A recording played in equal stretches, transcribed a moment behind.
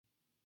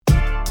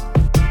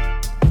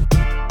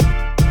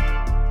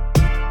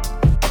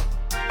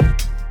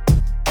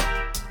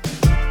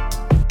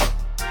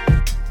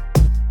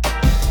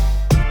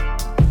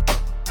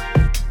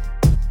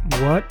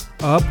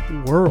up,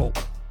 world?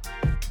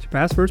 It's your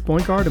past first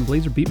point guard and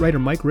Blazer beat writer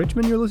Mike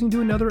Richman. You're listening to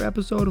another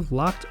episode of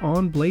Locked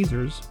On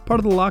Blazers, part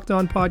of the Locked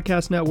On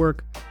Podcast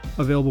Network,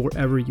 available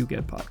wherever you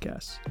get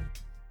podcasts.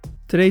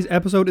 Today's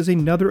episode is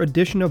another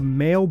edition of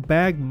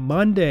Mailbag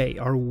Monday,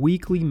 our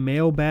weekly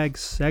mailbag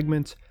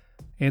segment,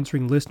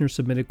 answering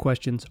listener-submitted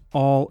questions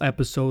all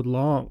episode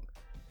long.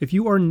 If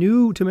you are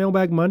new to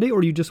Mailbag Monday,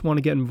 or you just want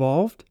to get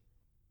involved,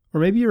 or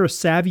maybe you're a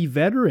savvy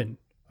veteran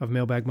of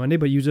Mailbag Monday,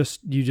 but you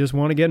just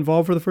want to get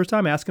involved for the first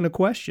time asking a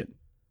question,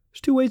 there's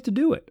two ways to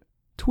do it.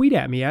 Tweet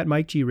at me at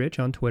Mike G. Rich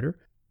on Twitter.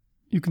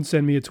 You can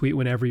send me a tweet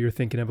whenever you're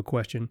thinking of a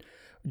question.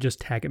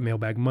 Just tag it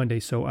Mailbag Monday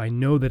so I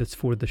know that it's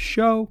for the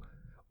show.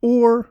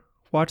 Or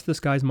watch this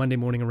guy's Monday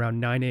morning around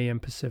 9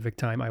 a.m. Pacific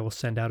time. I will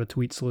send out a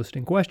tweet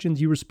soliciting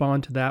questions. You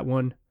respond to that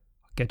one,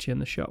 I'll get you in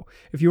the show.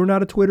 If you are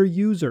not a Twitter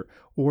user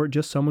or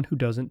just someone who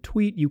doesn't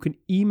tweet, you can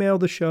email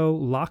the show.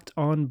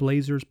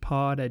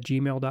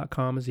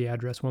 LockedOnBlazersPod@gmail.com is the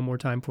address. One more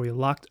time for you.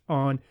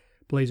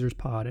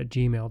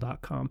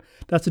 LockedOnBlazersPod@gmail.com.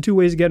 That's the two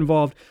ways to get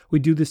involved. We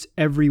do this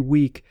every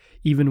week,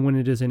 even when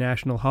it is a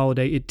national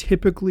holiday. I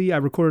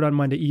record it on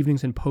Monday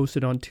evenings and post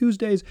it on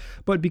Tuesdays,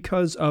 but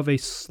because of a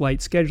slight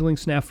scheduling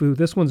snafu,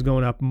 this one's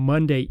going up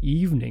Monday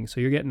evening,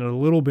 so you're getting it a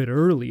little bit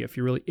early if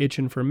you're really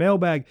itching for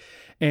mailbag,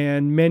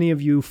 and many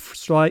of you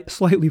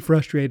slightly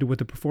frustrated with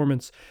the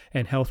performance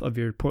and health of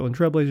your Portland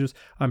Trailblazers,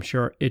 I'm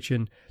sure are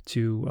itching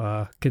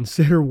to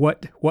consider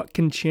what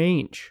can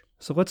change.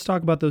 So let's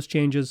talk about those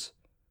changes.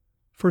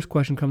 First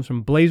question comes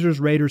from Blazers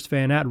Raiders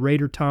fan at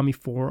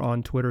RaiderTommy4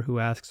 on Twitter, who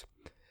asks,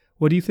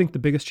 what do you think the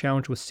biggest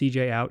challenge was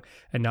CJ out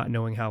and not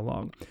knowing how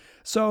long?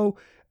 So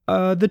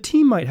the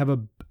team might have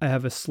a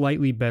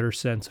slightly better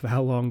sense of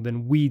how long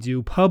than we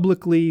do.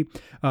 Publicly,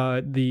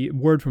 the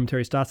word from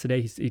Terry Stotts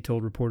today, he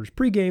told reporters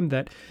pregame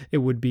that it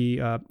would be,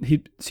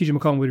 CJ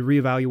McCollum would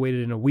be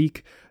reevaluated in a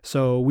week.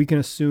 So we can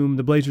assume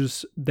the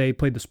Blazers, they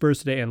played the Spurs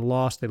today and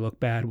lost. They look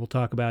bad. We'll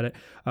talk about it.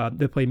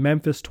 They played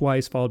Memphis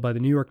twice, followed by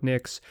the New York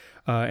Knicks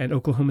and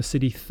Oklahoma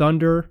City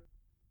Thunder.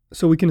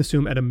 So we can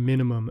assume at a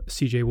minimum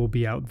CJ will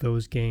be out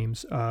those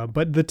games,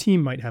 but the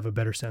team might have a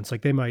better sense.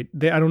 Like I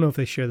don't know if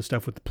they share the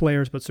stuff with the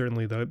players, but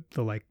certainly the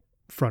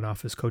front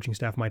office coaching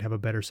staff might have a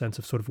better sense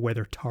of sort of where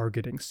they're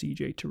targeting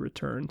CJ to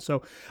return.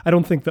 So I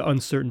don't think the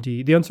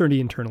uncertainty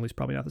internally is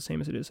probably not the same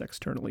as it is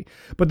externally.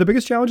 But the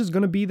biggest challenge is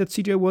going to be that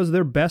CJ was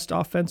their best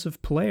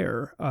offensive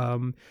player.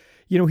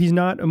 He's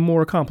not a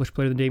more accomplished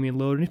player than Damian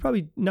Lillard, and he's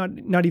probably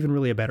not even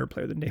really a better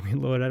player than Damian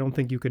Lillard. I don't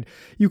think you could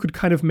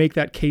kind of make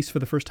that case for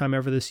the first time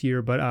ever this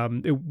year, but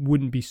it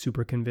wouldn't be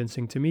super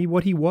convincing to me.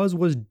 What he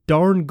was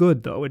darn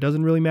good, though. It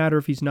doesn't really matter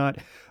if he's not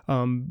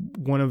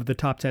one of the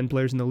top 10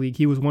 players in the league.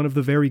 He was one of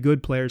the very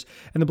good players,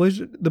 and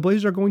the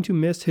Blazers are going to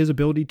miss his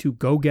ability to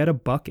go get a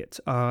bucket.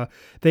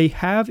 They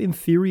have, in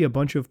theory, a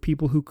bunch of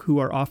people who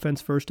are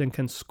offense first and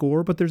can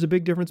score, but there's a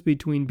big difference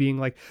between being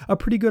like a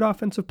pretty good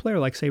offensive player,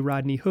 like say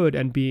Rodney Hood,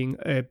 and being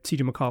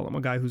CJ McCollum,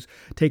 a guy who's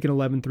taking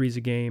 11 threes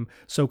a game,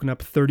 soaking up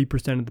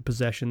 30% of the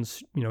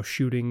possessions,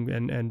 shooting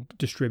and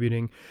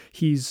distributing.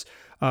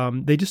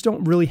 They just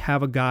don't really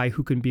have a guy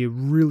who can be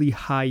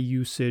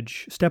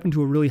step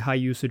into a really high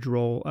usage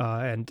role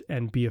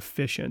and be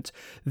efficient.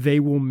 They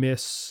will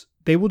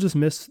just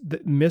miss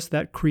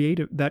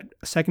that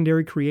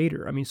secondary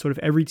creator. I mean, sort of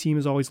every team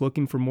is always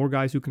looking for more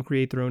guys who can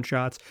create their own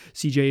shots.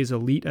 CJ is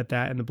elite at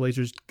that, and the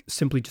Blazers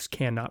simply just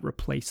cannot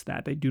replace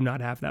that. They do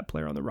not have that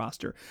player on the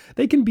roster.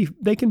 They can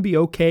be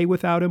okay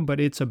without him, but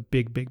it's a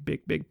big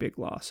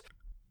loss.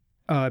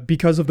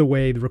 Because of the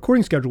way the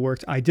recording schedule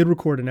works, I did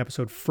record an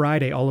episode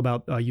Friday all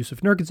about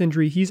Jusuf Nurkic's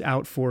injury. He's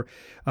out for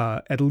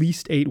at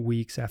least 8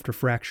 weeks after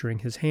fracturing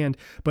his hand.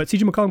 But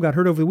CJ McCollum got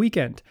hurt over the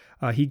weekend.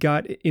 He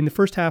got in the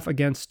first half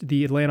against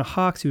the Atlanta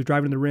Hawks. He was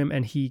driving to the rim,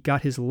 and he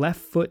got his left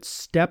foot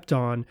stepped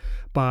on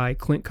by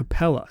Clint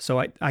Capella.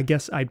 So I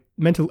guess I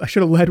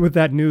should have led with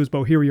that news,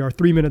 but here we are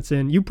 3 minutes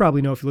in. You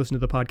probably know if you listen to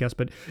the podcast,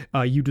 but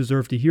you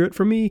deserve to hear it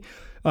from me.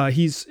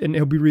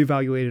 He'll be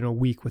reevaluated in a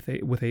week with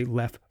a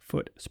left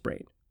foot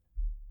sprain.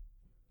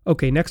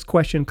 Okay, next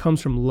question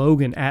comes from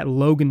Logan at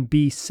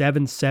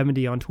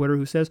LoganB770 on Twitter,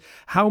 who says,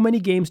 how many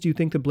games do you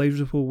think the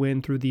Blazers will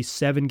win through these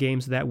 7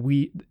 games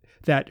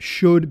that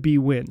should be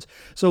wins?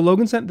 So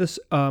Logan sent this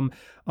on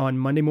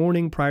Monday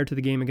morning prior to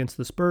the game against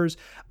the Spurs.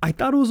 I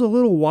thought it was a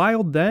little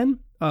wild then.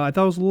 I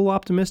thought it was a little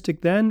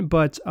optimistic then,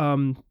 but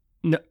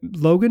No,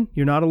 Logan,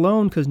 you're not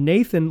alone, because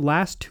Nathan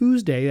last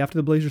Tuesday, after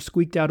the Blazers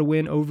squeaked out a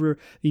win over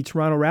the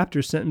Toronto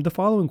Raptors, sent him the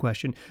following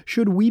question.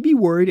 Should we be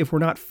worried if we're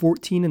not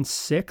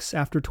 14-6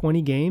 after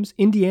 20 games?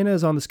 Indiana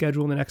is on the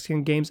schedule in the next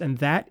 10 games, and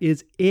that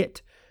is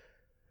it.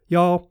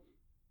 Y'all,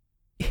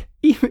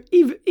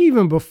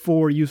 even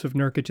before Jusuf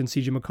Nurkic and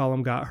CJ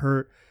McCollum got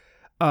hurt,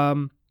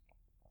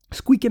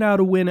 squeaking out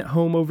a win at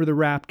home over the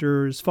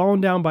Raptors, falling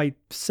down by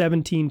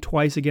 17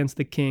 twice against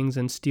the Kings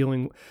and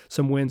stealing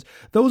some wins.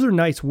 Those are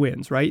nice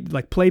wins, right?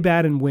 Like play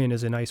bad and win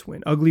is a nice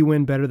win. Ugly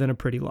win better than a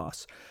pretty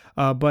loss.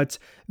 But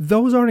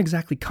those aren't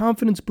exactly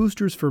confidence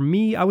boosters for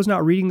me. I was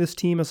not reading this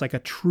team as like a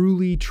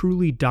truly,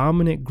 truly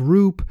dominant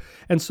group.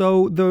 And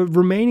so the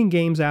remaining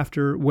games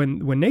after when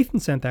Nathan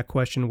sent that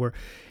question were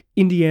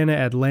Indiana,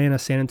 Atlanta,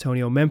 San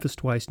Antonio, Memphis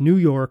twice, New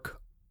York,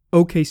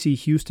 OKC,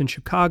 Houston,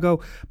 Chicago.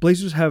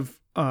 Blazers have,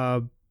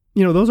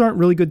 those aren't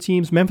really good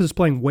teams. Memphis is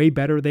playing way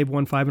better. They've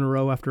won 5 in a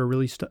row after a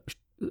really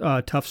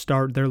tough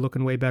start. They're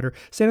looking way better.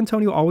 San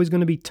Antonio always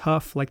going to be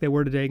tough like they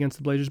were today against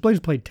the Blazers. Blazers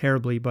played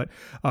terribly, but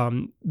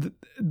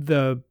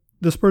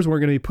the Spurs weren't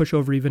going to be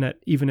pushover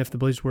even if the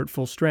Blazers were at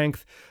full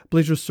strength.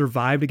 Blazers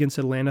survived against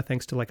Atlanta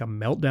thanks to like a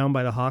meltdown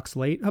by the Hawks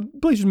late.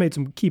 Blazers made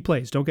some key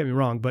plays, don't get me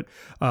wrong, but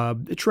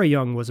Trae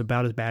Young was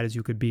about as bad as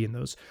you could be in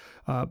those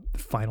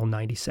final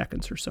 90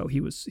 seconds or so.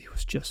 He was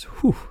just,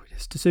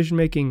 his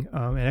decision-making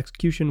and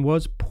execution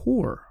was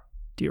poor,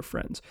 dear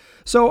friends.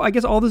 So I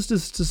guess all this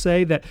is to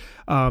say that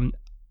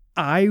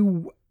I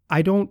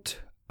don't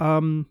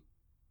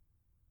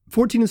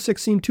 14-6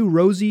 seemed too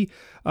rosy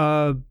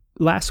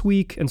last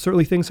week, and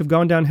certainly things have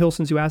gone downhill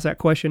since you asked that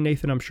question,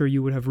 Nathan. I'm sure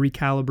you would have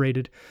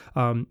recalibrated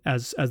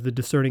as the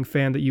discerning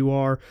fan that you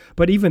are.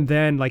 But even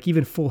then, like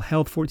even full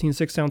health,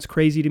 14-6 sounds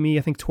crazy to me.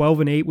 I think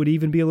 12-8 would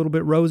even be a little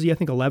bit rosy. I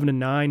think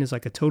 11-9 is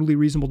like a totally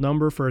reasonable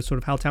number for sort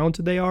of how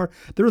talented they are.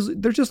 There's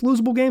just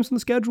losable games in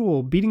the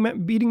schedule. Beating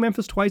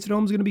Memphis twice at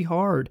home is going to be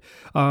hard.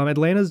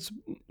 Atlanta's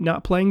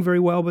not playing very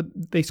well, but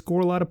they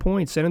score a lot of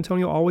points. San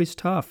Antonio always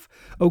tough.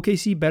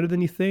 OKC better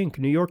than you think.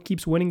 New York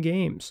keeps winning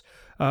games.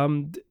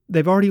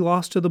 They've already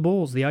lost to the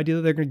Bulls. The idea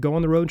that they're going to go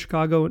on the road in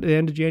Chicago at the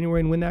end of January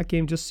and win that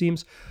game just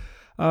seems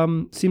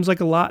like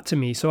a lot to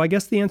me. So I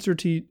guess the answer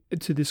to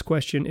this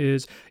question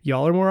is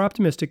y'all are more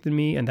optimistic than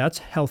me, and that's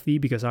healthy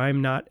because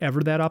I'm not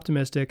ever that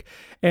optimistic.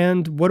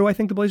 And what do I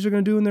think the Blazers are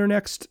going to do in their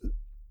next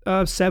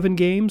 7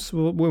 games?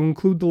 We'll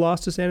include the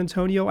loss to San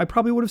Antonio. I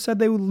probably would have said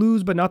they would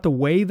lose, but not the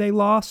way they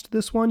lost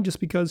this one, just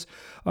because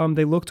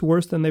they looked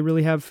worse than they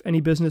really have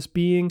any business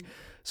being.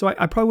 So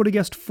I probably would have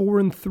guessed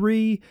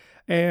 4-3.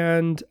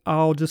 And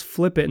I'll just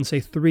flip it and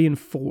say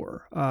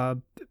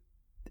 3-4.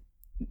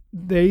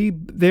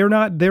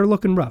 They're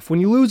looking rough. When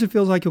you lose, it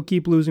feels like you'll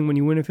keep losing. When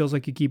you win, it feels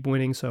like you keep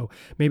winning. So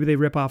maybe they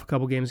rip off a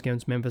couple games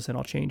against Memphis and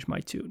I'll change my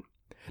tune.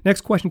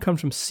 Next question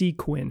comes from C.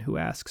 Quinn, who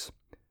asks,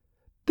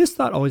 this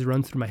thought always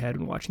runs through my head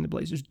when watching the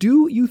Blazers.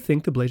 Do you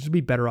think the Blazers would be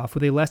better off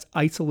with a less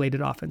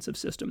isolated offensive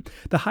system?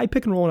 The high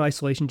pick and roll in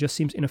isolation just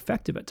seems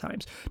ineffective at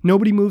times.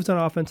 Nobody moves on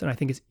offense, and I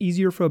think it's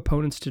easier for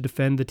opponents to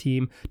defend the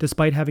team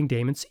despite having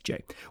Dame and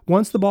CJ.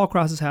 Once the ball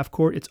crosses half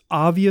court, it's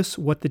obvious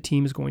what the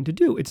team is going to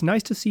do. It's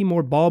nice to see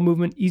more ball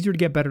movement, easier to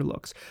get better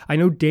looks. I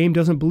know Dame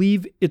doesn't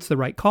believe it's the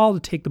right call to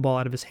take the ball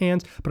out of his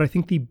hands, but I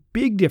think the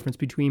big difference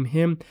between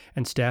him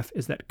and Steph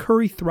is that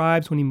Curry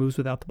thrives when he moves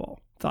without the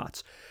ball.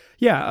 Thoughts?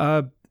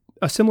 Yeah,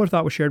 a similar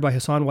thought was shared by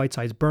Hassan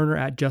Whiteside's burner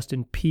at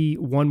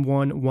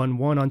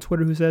JustinP1111 on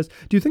Twitter, who says,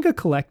 do you think a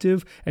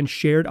collective and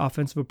shared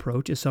offensive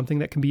approach is something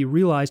that can be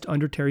realized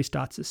under Terry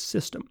Stotts'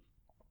 system?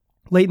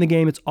 Late in the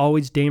game, it's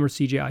always Dame or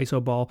CJ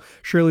ISO ball.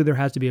 Surely there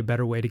has to be a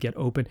better way to get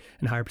open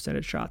and higher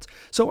percentage shots.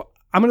 So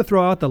I'm going to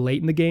throw out the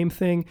late in the game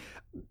thing.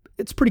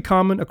 It's pretty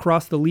common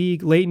across the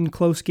league. Late in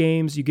close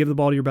games, you give the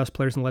ball to your best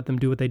players and let them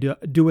do what they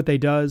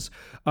does.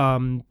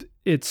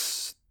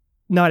 It's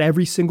not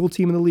every single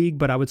team in the league,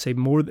 but I would say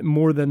more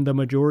than the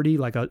majority,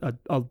 like a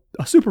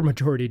super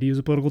majority, to use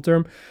a political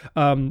term,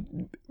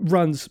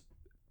 runs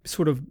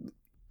sort of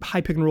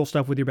high pick and roll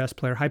stuff with your best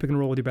player, high pick and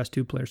roll with your best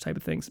 2 players type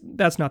of things.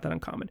 That's not that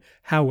uncommon.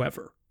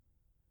 However,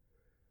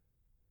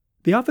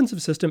 the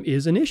offensive system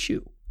is an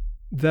issue.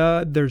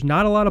 There's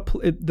not a lot of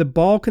the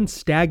ball can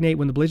stagnate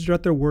when the Blazers are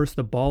at their worst.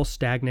 The ball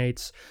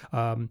stagnates.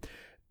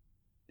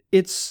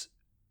 It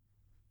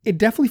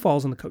definitely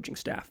falls on the coaching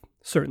staff.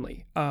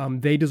 Certainly.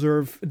 They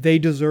deserve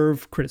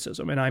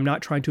criticism, and I'm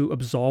not trying to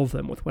absolve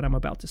them with what I'm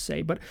about to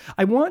say, but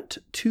I want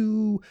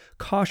to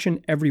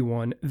caution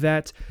everyone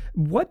that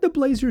what the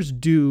Blazers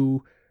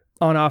do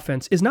on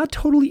offense is not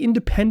totally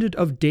independent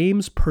of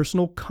Dame's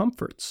personal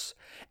comforts.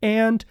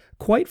 And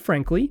quite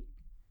frankly,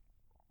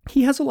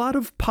 he has a lot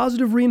of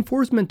positive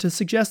reinforcement to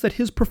suggest that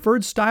his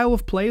preferred style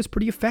of play is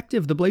pretty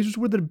effective. The Blazers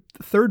were the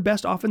 3rd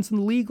best offense in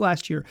the league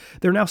last year.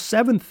 They're now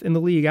 7th in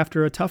the league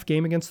after a tough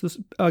game against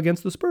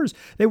the Spurs.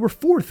 They were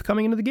 4th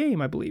coming into the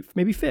game, I believe,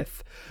 maybe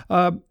 5th.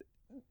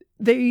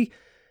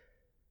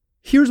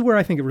 Here's where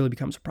I think it really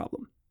becomes a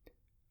problem.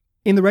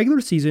 In the regular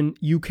season,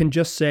 you can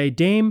just say,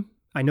 Dame,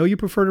 I know you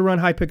prefer to run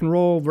high pick and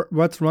roll.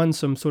 Let's run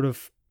some sort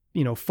of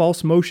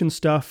false motion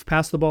stuff,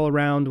 pass the ball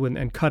around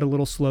and cut a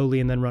little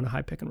slowly and then run a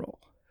high pick and roll.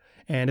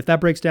 And if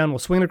that breaks down, we'll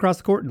swing it across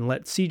the court and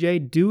let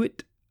CJ do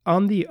it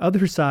on the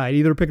other side,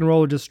 either pick and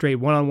roll or just straight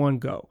one-on-one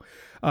go.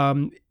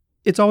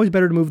 It's always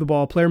better to move the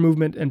ball. Player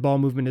movement and ball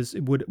movement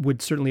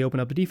would certainly open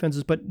up the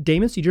defenses, but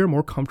Dame and CJ are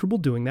more comfortable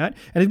doing that,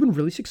 and they've been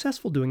really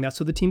successful doing that,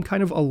 so the team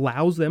kind of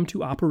allows them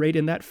to operate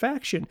in that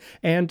faction.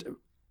 And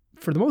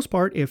for the most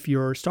part, if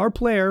your star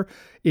player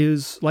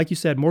is, like you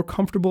said, more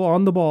comfortable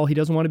on the ball, he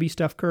doesn't want to be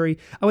Steph Curry.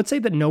 I would say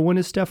that no one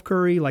is Steph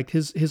Curry. Like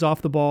his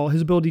off the ball,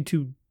 his ability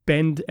to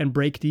bend and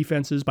break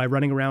defenses by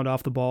running around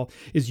off the ball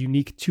is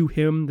unique to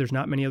him. There's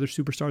not many other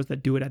superstars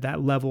that do it at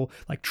that level,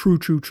 like true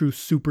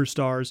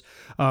superstars.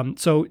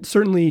 So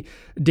certainly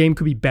Dame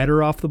could be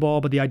better off the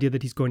ball, but the idea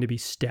that he's going to be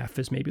Steph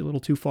is maybe a little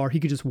too far. He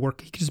could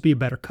just be a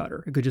better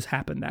cutter. It could just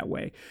happen that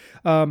way.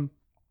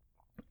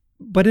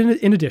 But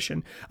in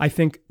addition, I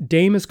think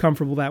Dame is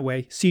comfortable that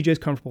way. CJ is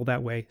comfortable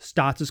that way.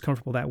 Stotts is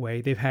comfortable that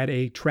way. They've had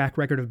a track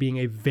record of being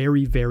a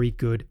very, very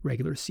good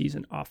regular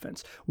season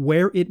offense.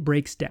 Where it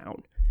breaks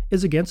down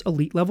is against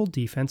elite level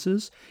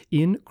defenses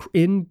in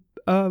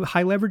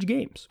high leverage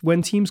games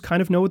when teams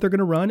kind of know what they're going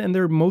to run and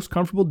they're most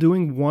comfortable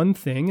doing one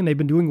thing, and they've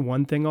been doing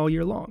one thing all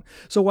year long.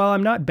 So while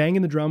I'm not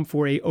banging the drum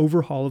for a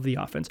overhaul of the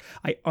offense,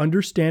 I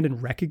understand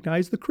and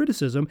recognize the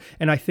criticism,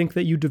 and I think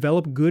that you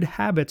develop good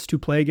habits to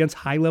play against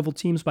high level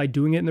teams by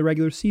doing it in the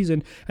regular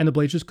season, and the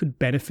Blazers could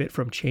benefit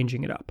from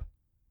changing it up.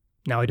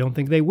 Now, I don't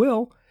think they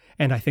will.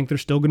 And I think they're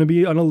still going to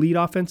be an elite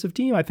offensive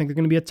team. I think they're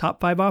going to be a top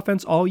 5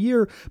 offense all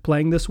year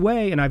playing this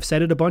way. And I've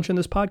said it a bunch in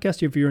this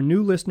podcast. If you're a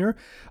new listener,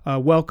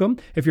 welcome.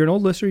 If you're an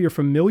old listener, you're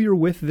familiar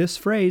with this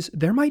phrase.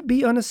 There might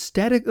be an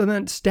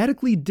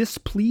aesthetically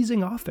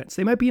displeasing offense.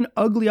 They might be an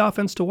ugly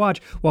offense to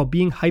watch while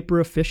being hyper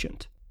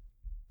efficient.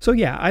 So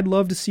yeah, I'd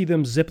love to see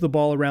them zip the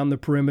ball around the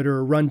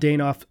perimeter, run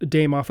Dame off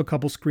a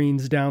couple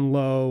screens down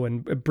low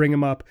and bring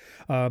him up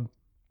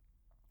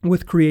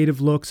with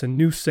creative looks and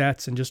new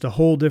sets and just a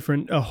whole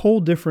different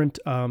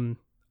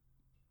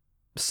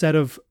set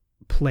of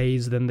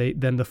plays than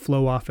the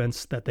flow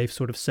offense that they've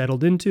sort of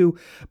settled into.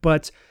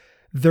 But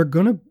they're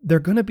gonna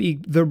be,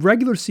 the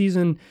regular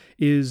season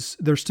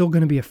they're still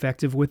gonna be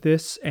effective with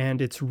this, and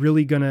it's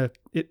really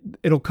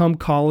it'll come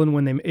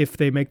calling if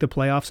they make the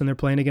playoffs and they're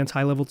playing against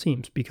high level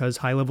teams, because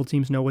high level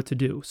teams know what to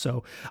do.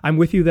 So I'm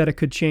with you that it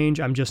could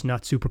change. I'm just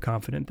not super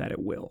confident that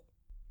it will.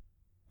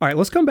 All right,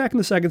 let's come back in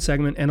the second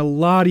segment, and a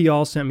lot of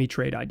y'all sent me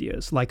trade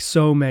ideas, like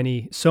so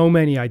many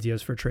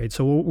ideas for trade.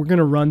 So we're going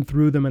to run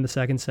through them in the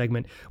second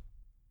segment.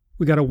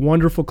 We got a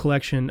wonderful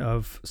collection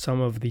of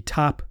some of the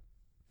top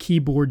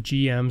keyboard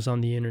GMs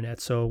on the internet,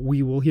 so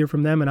we will hear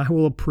from them, and I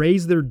will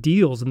appraise their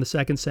deals in the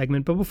second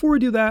segment. But before we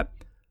do that,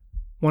 I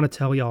want to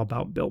tell y'all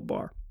about Built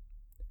Bar.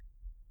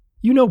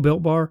 You know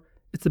Built Bar.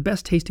 It's the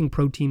best tasting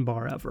protein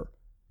bar ever.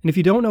 And if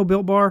you don't know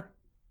Built Bar,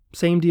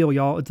 same deal,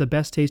 y'all. It's the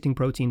best tasting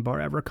protein bar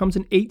ever. It comes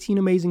in 18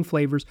 amazing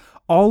flavors,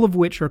 all of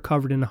which are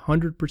covered in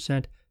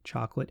 100%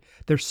 chocolate.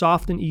 They're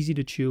soft and easy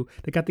to chew.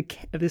 They got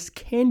this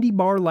candy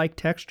bar-like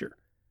texture.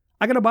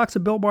 I got a box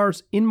of Built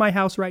Bars in my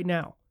house right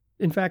now.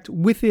 In fact,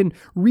 within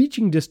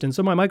reaching distance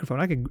of my microphone,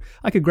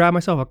 I could grab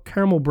myself a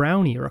caramel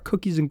brownie or a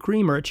cookies and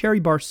cream or a cherry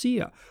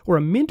barcia or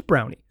a mint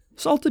brownie,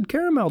 salted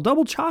caramel,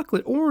 double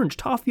chocolate, orange,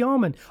 toffee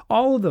almond,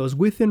 all of those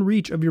within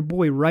reach of your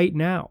boy right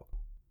now.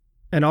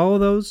 And all of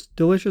those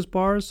delicious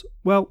bars,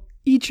 well,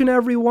 each and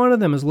every one of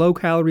them is low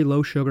calorie,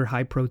 low sugar,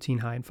 high protein,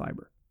 high in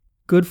fiber.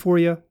 Good for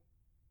you.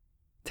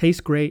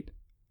 Tastes great.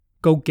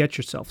 Go get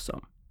yourself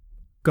some.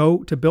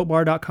 Go to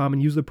BuiltBar.com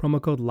and use the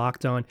promo code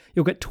LOCKEDON.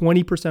 You'll get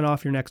 20%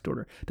 off your next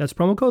order. That's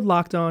promo code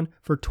LOCKEDON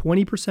for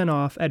 20%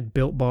 off at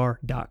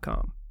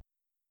BuiltBar.com.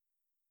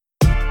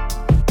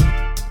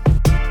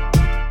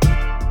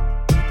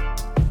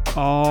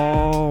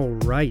 All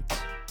right.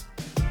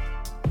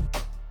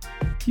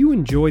 If you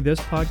enjoy this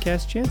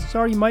podcast, chances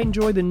are you might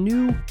enjoy the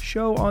new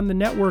show on the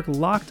network,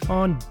 Locked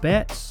On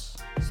Bets.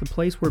 It's the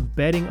place where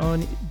betting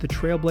on the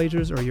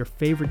Trailblazers or your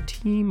favorite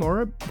team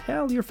or,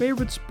 hell, your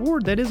favorite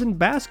sport that isn't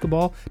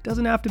basketball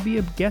doesn't have to be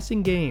a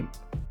guessing game.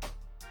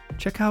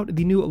 Check out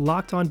the new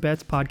Locked On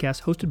Bets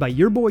podcast hosted by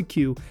your boy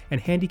Q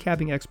and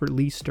handicapping expert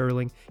Lee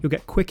Sterling. You'll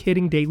get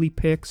quick-hitting daily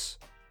picks,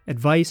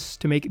 advice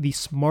to make the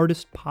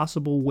smartest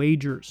possible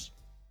wagers.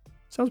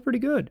 Sounds pretty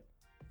good.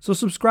 So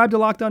subscribe to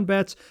Locked On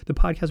Bets, the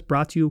podcast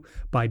brought to you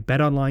by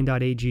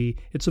betonline.ag.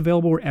 It's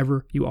available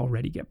wherever you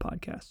already get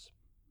podcasts.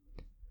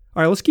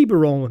 All right, let's keep it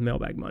rolling with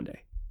Mailbag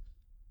Monday.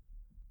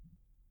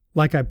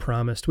 Like I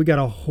promised, we got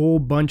a whole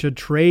bunch of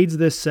trades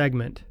this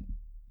segment.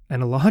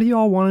 And a lot of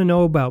y'all want to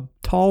know about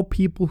tall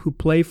people who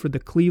play for the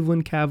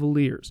Cleveland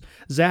Cavaliers.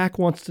 Zach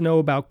wants to know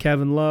about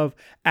Kevin Love.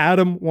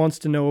 Adam wants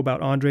to know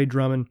about Andre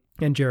Drummond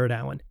and Jarrett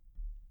Allen.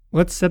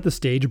 Let's set the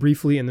stage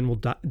briefly, and then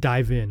we'll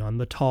dive in on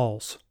the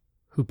talls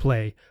who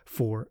play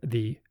for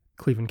the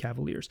Cleveland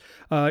Cavaliers.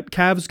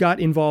 Cavs got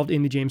involved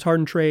in the James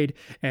Harden trade,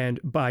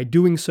 and by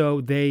doing so,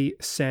 they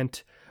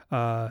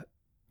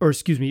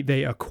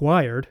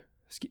acquired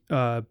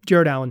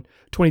Jarrett Allen,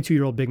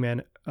 22-year-old big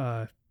man,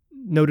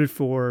 noted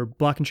for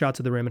blocking shots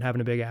at the rim and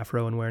having a big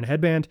afro and wearing a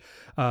headband,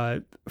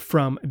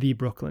 from the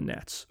Brooklyn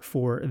Nets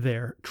for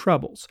their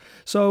troubles.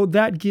 So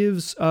that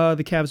gives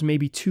the Cavs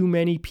maybe too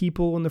many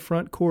people in the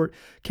front court.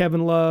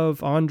 Kevin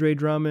Love, Andre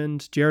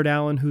Drummond, Jarrett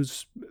Allen,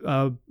 who's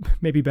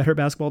maybe better at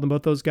basketball than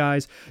both those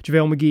guys,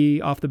 JaVale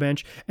McGee off the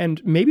bench,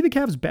 and maybe the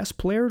Cavs' best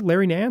player,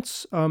 Larry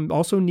Nance,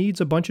 also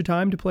needs a bunch of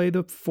time to play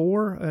the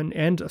 4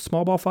 and a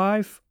small ball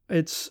 5.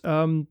 It's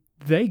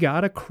they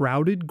got a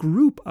crowded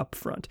group up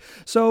front.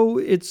 So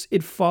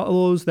it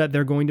follows that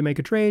they're going to make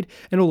a trade,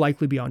 and it'll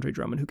likely be Andre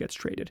Drummond who gets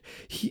traded.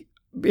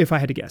 if I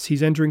had to guess,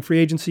 he's entering free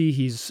agency.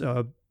 He's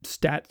a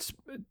stat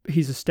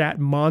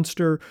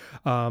monster,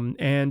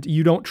 and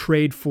you don't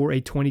trade for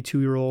a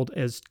 22-year-old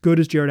as good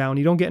as Jared Allen.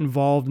 You don't get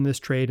involved in this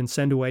trade and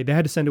send away. They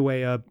had to send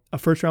away a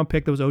first-round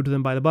pick that was owed to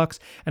them by the Bucks,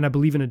 and I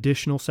believe an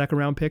additional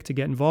second-round pick to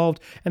get involved.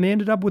 And they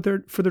ended up with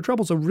for their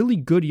troubles a really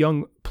good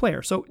young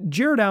player. So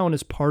Jared Allen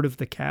is part of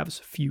the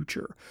Cavs'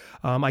 future.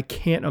 I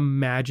can't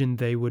imagine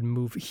they would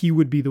move. He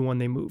would be the one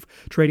they move.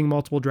 Trading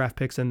multiple draft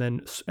picks and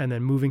then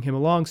moving him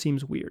along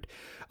seems weird.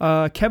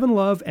 Kevin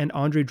Love and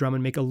Andre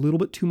Drummond make a little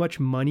bit too much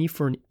money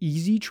for an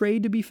easy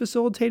trade to be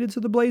facilitated to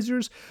the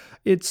Blazers.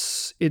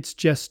 It's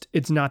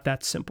not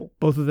that simple.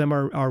 Both of them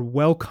are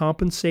well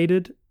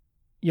compensated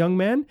young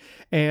men,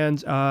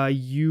 and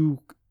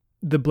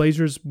the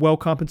Blazers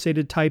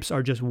well-compensated types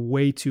are just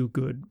way too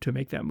good to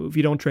make that move.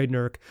 You don't trade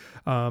Nurk.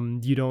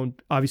 You don't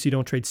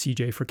trade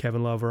CJ for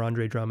Kevin Love or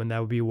Andre Drummond. That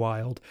would be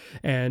wild.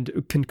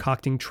 And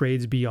concocting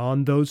trades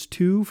beyond those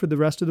two for the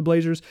rest of the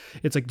Blazers,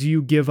 it's like, do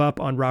you give up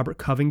on Robert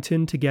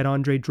Covington to get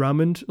Andre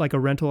Drummond, like a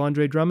rental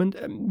Andre Drummond?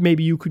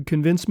 Maybe you could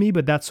convince me,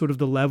 but that's sort of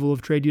the level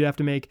of trade you'd have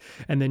to make,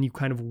 and then you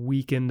kind of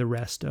weaken the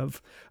rest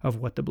of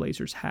what the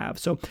Blazers have.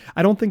 So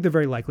I don't think they're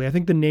very likely. I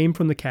think the name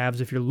from the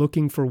Cavs, if you're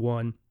looking for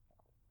one,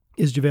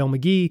 is JaVale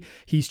McGee.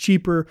 He's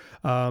cheaper.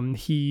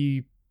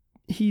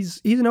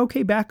 He's an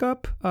okay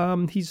backup.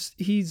 He's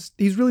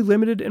really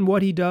limited in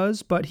what he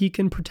does, but he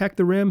can protect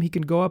the rim. He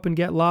can go up and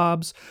get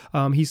lobs.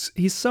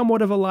 He's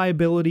somewhat of a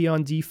liability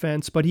on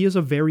defense, but he is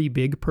a very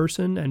big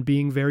person, and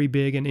being very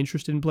big and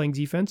interested in playing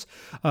defense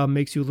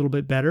makes you a little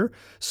bit better.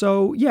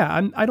 So yeah,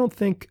 I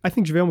think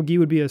JaVale McGee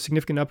would be a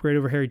significant upgrade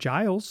over Harry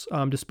Giles,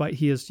 despite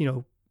he is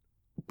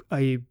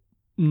a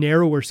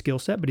narrower skill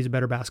set, but he's a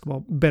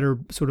better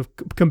sort of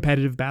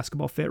competitive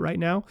basketball fit right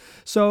now.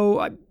 So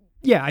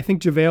I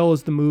think JaVale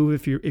is the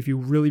move if you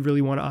really,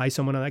 really want to eye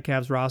someone on that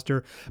Cavs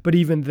roster. But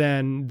even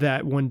then,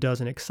 that one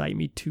doesn't excite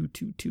me too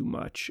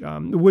much.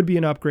 It would be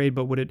an upgrade,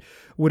 but would it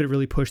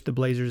really push the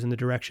Blazers in the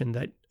direction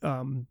that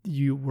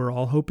you were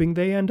all hoping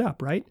they end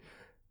up, right?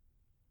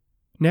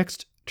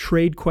 Next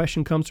trade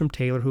question comes from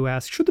Taylor, who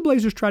asks, should the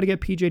Blazers try to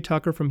get PJ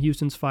Tucker from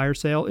Houston's fire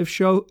sale?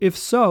 If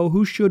so,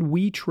 who should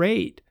we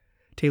trade?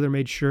 Taylor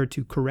made sure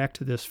to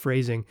correct this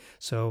phrasing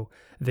so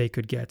they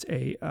could get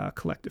a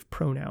collective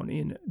pronoun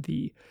in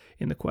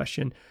the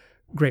question.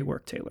 Great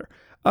work, Taylor.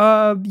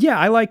 I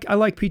like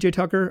PJ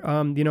Tucker.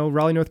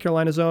 Raleigh, North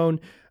Carolina's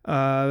own.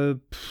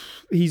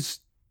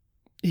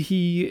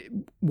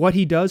 What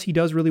he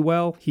does really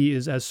well. He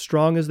is as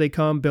strong as they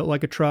come, built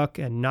like a truck,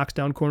 and knocks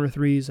down corner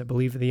threes. I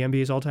believe the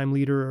NBA's all-time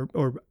leader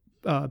or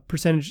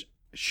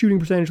shooting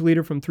percentage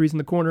leader from threes in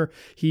the corner.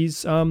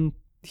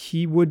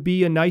 He would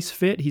be a nice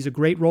fit. He's a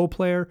great role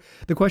player.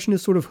 The question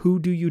is sort of, who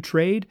do you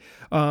trade?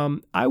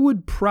 I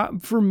would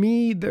for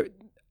me,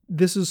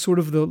 this is sort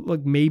of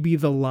maybe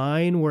the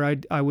line where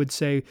I would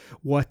say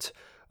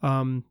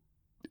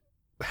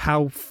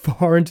how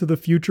far into the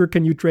future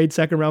can you trade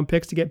second round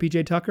picks to get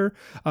PJ Tucker?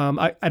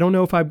 I don't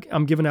know if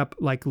I'm giving up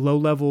like low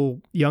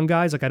level young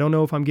guys. Like I don't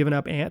know if I'm giving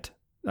up Ant.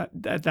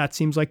 That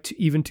seems like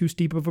even too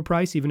steep of a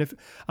price, even if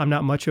I'm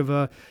not much of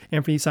a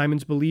Anthony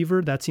Simons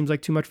believer. That seems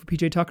like too much for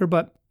PJ Tucker.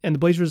 And the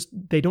Blazers,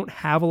 they don't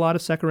have a lot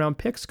of second round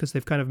picks because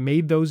they've kind of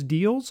made those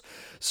deals.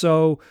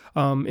 So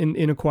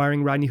in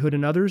acquiring Rodney Hood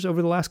and others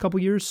over the last couple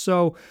of years.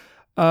 So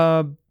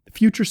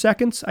future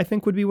seconds, I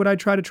think, would be what I'd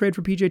try to trade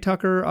for PJ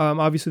Tucker.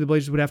 Obviously, the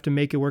Blazers would have to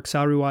make it work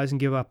salary wise and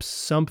give up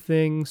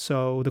something.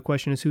 So the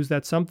question is, who's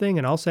that something?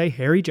 And I'll say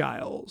Harry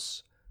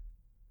Giles.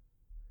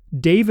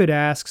 David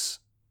asks,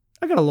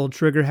 I got a little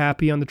trigger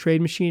happy on the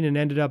trade machine and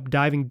ended up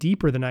diving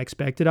deeper than I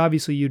expected.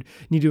 Obviously, you'd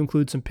need to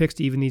include some picks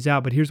to even these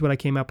out, but here's what I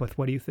came up with.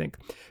 What do you think?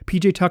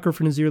 PJ Tucker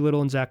for Nasir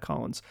Little and Zach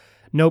Collins.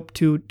 Nope,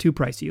 too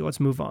pricey.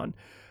 Let's move on.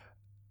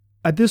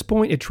 At this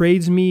point, it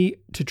pains me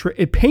to trade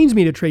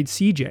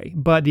CJ,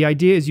 but the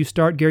idea is you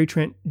start Gary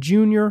Trent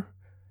Jr.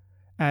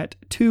 at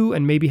 2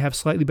 and maybe have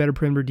slightly better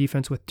perimeter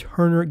defense with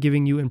Turner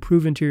giving you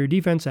improved interior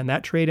defense, and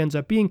that trade ends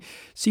up being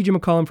CJ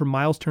McCollum for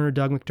Miles Turner,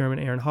 Doug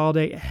McDermott, Aaron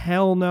Holiday.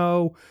 Hell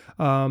no.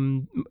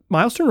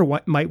 Miles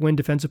Turner might win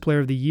Defensive Player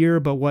of the Year,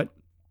 but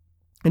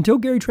until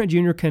Gary Trent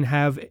Jr. can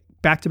have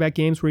back-to-back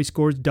games where he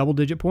scores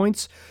double-digit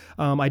points,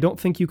 I don't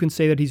think you can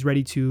say that he's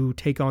ready to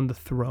take on the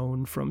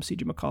throne from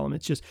CJ McCollum.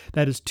 It's just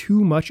that is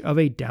too much of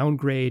a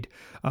downgrade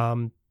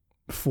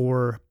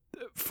for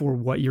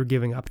what you're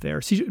giving up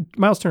there.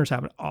 Miles Turner's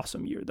having an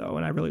awesome year, though,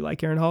 and I really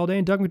like Aaron Holiday,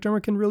 and Doug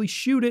McDermott can really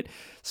shoot it.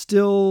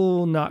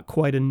 Still not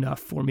quite enough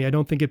for me. I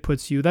don't think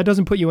that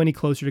doesn't put you any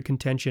closer to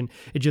contention.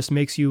 It just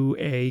makes you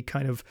a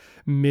kind of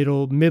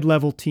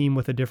mid-level team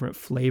with a different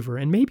flavor,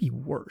 and maybe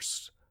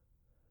worse.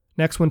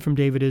 Next one from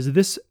David is,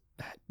 this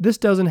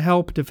doesn't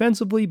help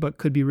defensively, but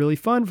could be really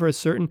fun for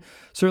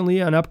certainly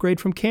an upgrade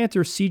from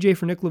Kanter, CJ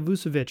for Nikola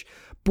Vucevic.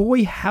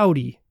 Boy,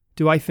 howdy,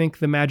 do I think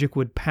the Magic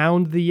would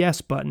pound the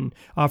yes button,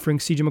 offering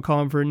CJ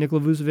McCollum for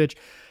Nikola Vucevic.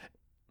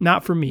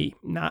 Not for me.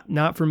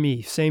 Not for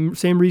me. Same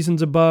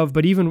reasons above,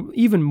 but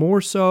even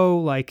more so,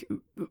 like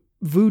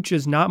Vooch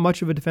is not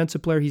much of a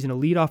defensive player. He's an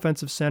elite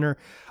offensive center.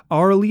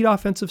 Are elite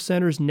offensive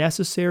centers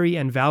necessary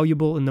and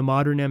valuable in the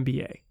modern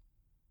NBA?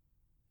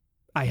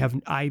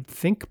 I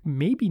think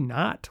maybe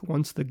not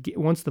once the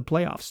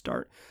playoffs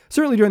start.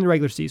 Certainly during the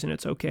regular season,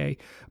 it's okay.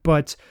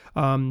 But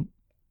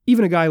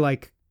even a guy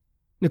like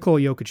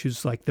Nikola Jokic,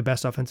 who's like the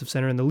best offensive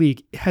center in the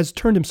league, has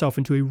turned himself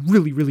into a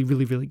really, really,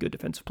 really, really good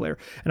defensive player.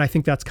 And I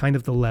think that's kind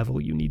of the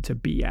level you need to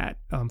be at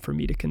for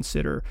me to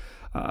consider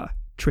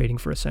trading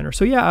for a center.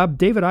 So yeah,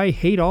 David, I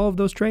hate all of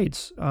those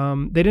trades.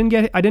 I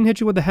didn't hit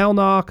you with the hell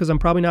nah because I'm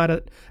probably not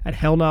at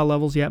hell nah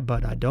levels yet,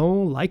 but I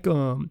don't like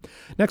them.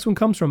 Next one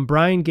comes from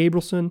Brian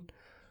Gabrielson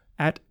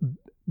at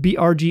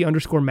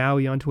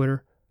BRG_Maui on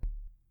Twitter.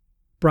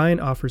 Brian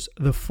offers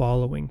the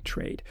following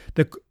trade.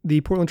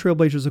 The Portland Trail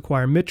Blazers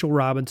acquire Mitchell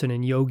Robinson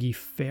and Yogi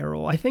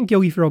Ferrell. I think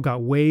Yogi Ferrell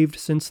got waived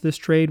since this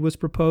trade was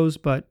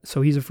proposed, but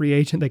so he's a free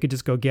agent. They could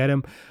just go get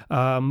him.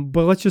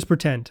 But let's just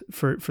pretend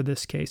for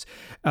this case.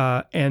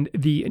 And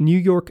the New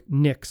York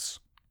Knicks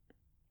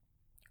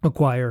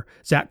acquire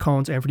Zach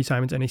Collins, Anthony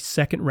Simons, and a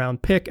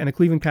second-round pick, and the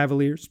Cleveland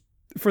Cavaliers,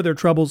 for their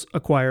troubles,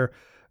 acquire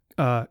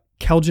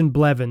Keljin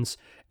Blevins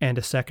and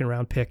a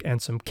second-round pick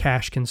and some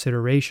cash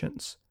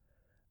considerations.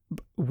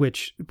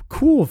 Which,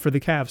 cool for the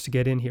Cavs to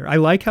get in here. I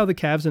like how the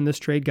Cavs in this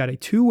trade got a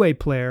two-way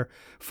player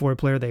for a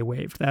player they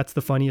waived. That's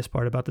the funniest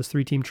part about this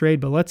three-team trade,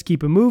 but let's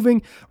keep it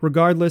moving.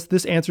 Regardless,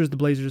 this answers the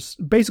Blazers.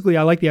 Basically,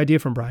 I like the idea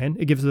from Brian.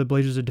 It gives the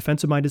Blazers a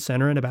defensive-minded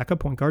center and a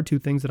backup point guard, two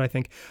things that I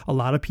think a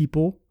lot of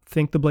people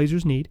think the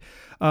Blazers need.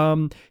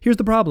 Here's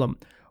the problem.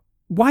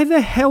 Why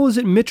the hell is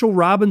it Mitchell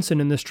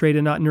Robinson in this trade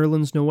and not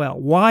Nerlens Noel?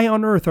 Why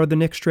on earth are the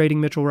Knicks trading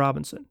Mitchell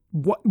Robinson?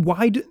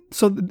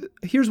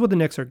 Here's what the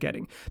Knicks are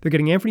getting. They're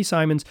getting Anthony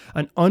Simons,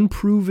 an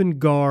unproven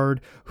guard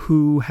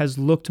who has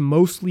looked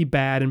mostly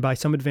bad and by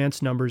some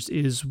advanced numbers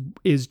is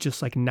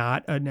just like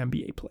not an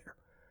NBA player.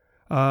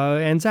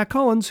 And Zach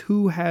Collins,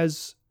 who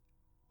has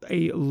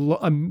a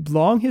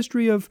long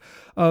history of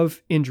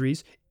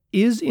injuries,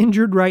 is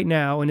injured right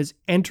now and is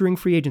entering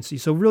free agency.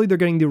 So really they're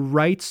getting the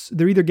rights.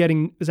 They're either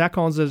getting Zach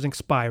Collins as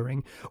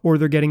expiring or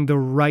they're getting the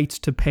rights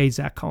to pay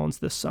Zach Collins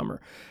this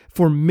summer.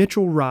 For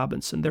Mitchell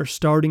Robinson, their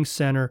starting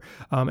center,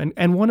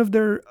 and one of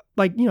their,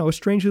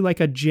 strangely like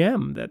a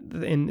gem that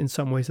in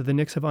some ways that the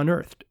Knicks have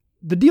unearthed.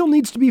 The deal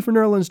needs to be for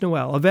Nerlens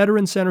Noel, a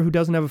veteran center who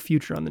doesn't have a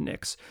future on the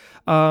Knicks.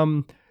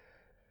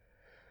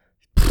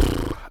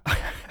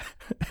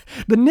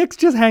 The Knicks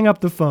just hang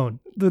up the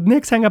phone.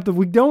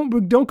 We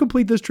don't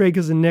complete this trade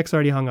because the Knicks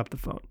already hung up the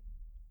phone.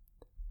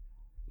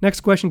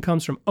 Next question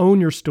comes from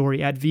Own Your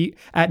Story at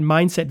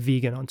Mindset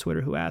Vegan on Twitter,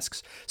 who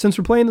asks, since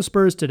we're playing the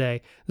Spurs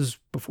today, this is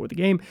before the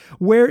game,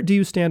 where do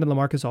you stand on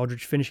LaMarcus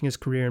Aldridge finishing his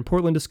career in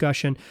Portland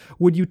discussion?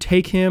 Would you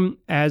take him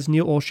as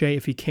Neil Olshey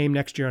if he came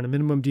next year on a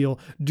minimum deal?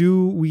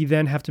 Do we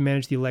then have to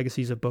manage the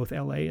legacies of both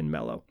LA and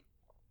Melo?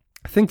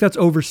 I think that's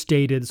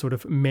overstated, sort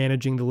of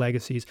managing the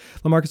legacies.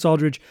 LaMarcus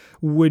Aldridge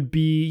would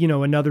be,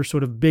 another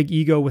sort of big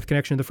ego with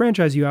connection to the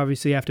franchise you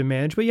obviously have to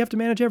manage, but you have to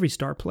manage every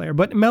star player.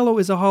 But Melo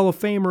is a Hall of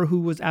Famer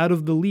who was out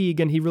of the league,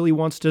 and he really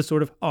wants to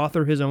sort of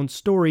author his own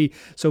story,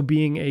 so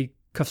being a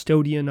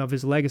custodian of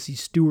his legacy,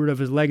 steward of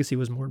his legacy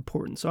was more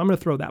important. So I'm going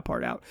to throw that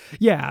part out.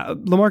 Yeah,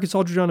 LaMarcus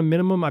Aldridge on a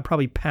minimum, I'd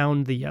probably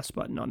pound the yes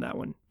button on that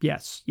one.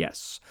 Yes.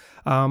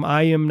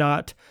 I am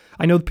not,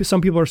 I know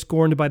some people are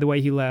scorned by the way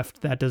he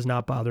left. That does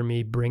not bother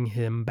me. Bring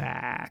him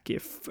back.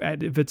 If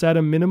it's at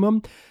a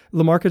minimum,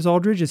 LaMarcus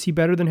Aldridge, is he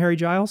better than Harry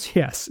Giles?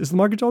 Yes. Is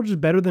LaMarcus Aldridge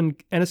better than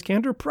Enes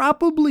Kanter?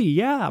 Probably.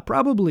 Yeah,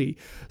 probably.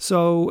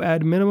 So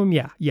at minimum,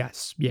 yeah,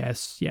 yes.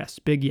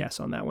 Big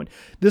yes on that one.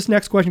 This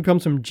next question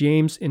comes from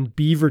James in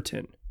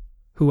Beaverton,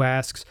 who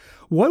asks,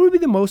 what would be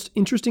the most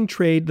interesting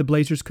trade the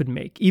Blazers could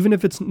make, even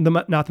if it's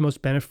not the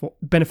most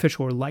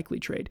beneficial or likely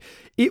trade?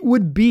 It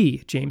would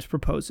be, James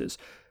proposes,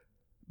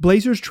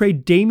 Blazers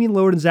trade Damian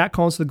Lillard and Zach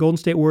Collins to the Golden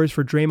State Warriors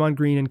for Draymond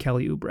Green and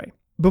Kelly Oubre.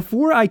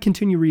 Before I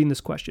continue reading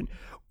this question,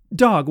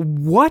 dog,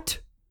 what?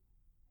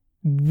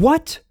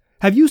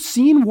 Have you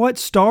seen what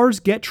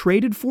stars get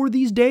traded for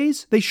these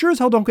days? They sure as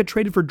hell don't get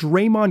traded for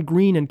Draymond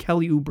Green and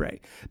Kelly Oubre.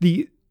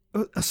 The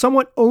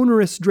somewhat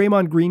onerous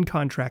Draymond Green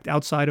contract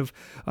outside of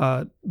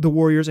the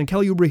Warriors, and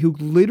Kelly Oubre, who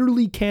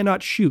literally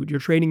cannot shoot. You're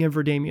trading him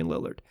for Damian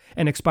Lillard.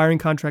 An expiring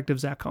contract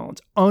of Zach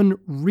Collins.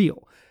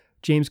 Unreal.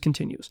 James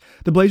continues.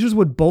 The Blazers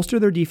would bolster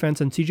their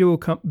defense and CJ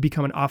will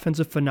become an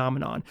offensive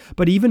phenomenon.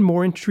 But even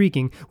more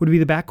intriguing would be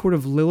the backcourt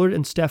of Lillard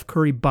and Steph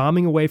Curry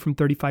bombing away from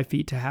 35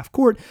 feet to half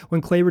court.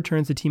 When Clay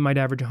returns, the team might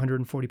average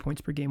 140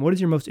 points per game. What is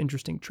your most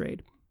interesting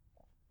trade?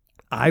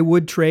 I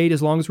would trade,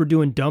 as long as we're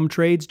doing dumb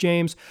trades,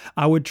 James,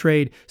 I would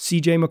trade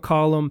CJ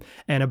McCollum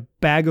and a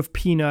bag of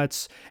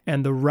peanuts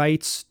and the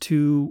rights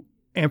to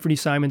Anthony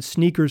Simons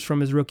sneakers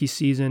from his rookie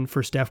season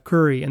for Steph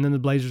Curry, and then the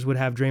Blazers would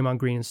have Draymond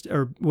Green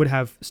would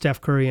have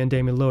Steph Curry and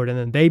Damian Lillard, and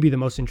then they'd be the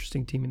most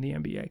interesting team in the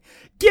NBA.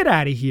 Get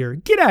out of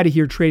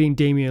here trading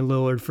Damian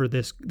Lillard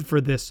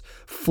for this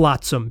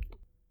flotsam.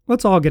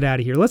 Let's all get out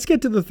of here. Let's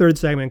get to the third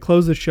segment and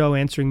close the show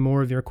answering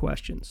more of your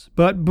questions.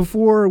 But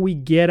before we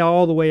get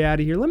all the way out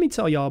of here, let me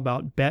tell y'all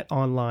about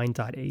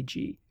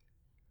betonline.ag.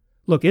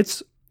 Look,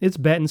 it's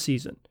betting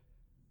season.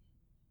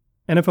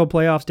 NFL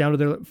playoffs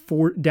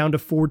down to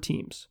four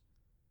teams.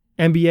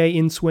 NBA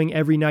in swing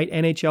every night.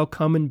 NHL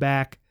coming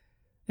back.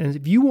 And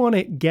if you want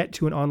to get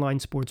to an online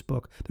sports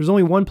book, there's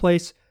only one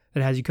place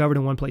that has you covered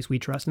and one place we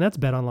trust, and that's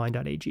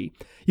betonline.ag.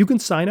 You can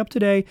sign up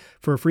today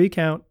for a free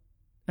account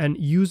and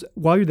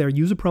while you're there,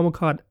 use a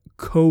promo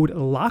code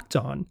Locked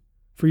On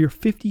for your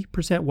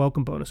 50%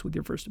 welcome bonus with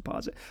your first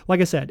deposit.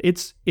 Like I said,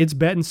 it's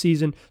betting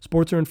season.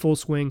 Sports are in full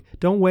swing.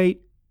 Don't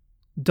wait.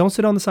 Don't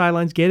sit on the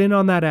sidelines. Get in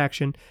on that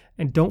action.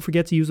 And don't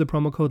forget to use the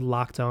promo code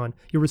Locked On.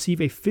 You'll receive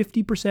a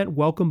 50%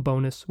 welcome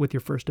bonus with your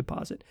first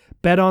deposit.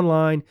 Bet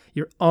Online,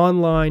 your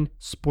online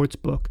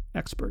sportsbook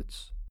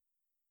experts.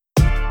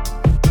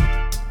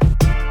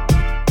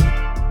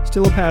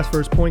 Still a pass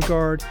first point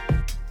guard.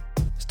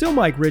 Still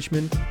Mike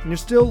Richmond. And you're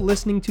still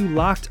listening to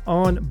Locked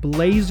On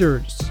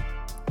Blazers.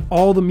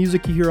 All the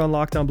music you hear on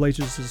Locked On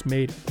Blazers is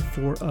made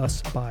for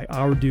us by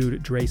our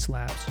dude, Dre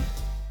Slabs.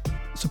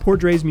 Support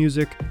Dre's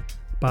music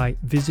by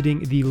visiting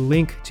the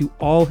link to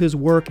all his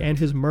work and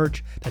his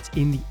merch that's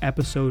in the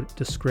episode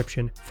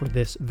description for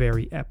this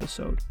very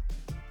episode.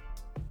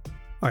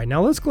 All right,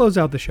 now let's close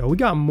out the show. We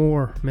got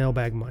more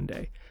Mailbag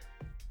Monday.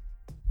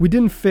 We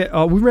didn't fit,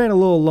 we ran a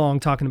little long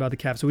talking about the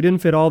Cavs, so we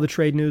didn't fit all the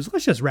trade news.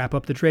 Let's just wrap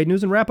up the trade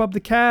news and wrap up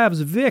the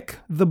Cavs. Vic,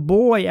 the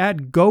boy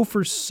at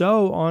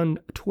GopherSo on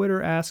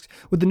Twitter asks,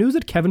 with the news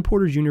that Kevin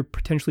Porter Jr.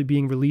 potentially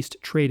being released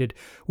traded,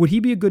 would he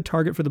be a good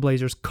target for the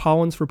Blazers?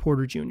 Collins for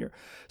Porter Jr.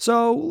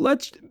 So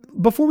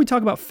before we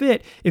talk about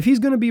fit, if he's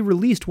going to be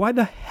released, why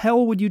the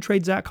hell would you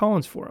trade Zach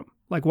Collins for him?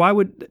 Like,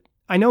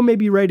 I know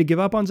maybe you're ready to give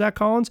up on Zach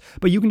Collins,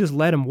 but you can just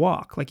let him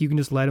walk. Like, you can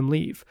just let him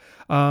leave.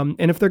 And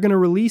if they're going to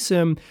release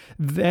him,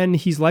 then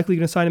he's likely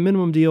going to sign a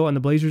minimum deal, and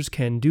the Blazers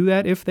can do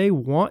that if they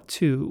want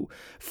to.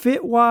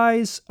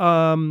 Fit-wise,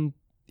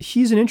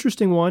 he's an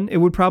interesting one. It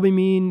would probably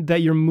mean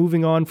that you're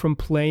moving on from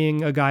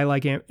playing a guy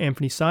like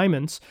Anthony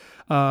Simons.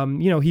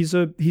 He's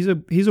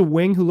a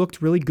wing who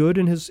looked really good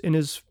in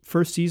his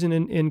first season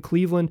in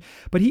Cleveland,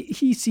 but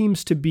he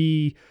seems to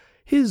be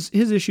his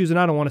issues, and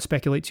I don't want to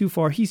speculate too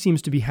far. He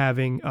seems to be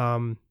having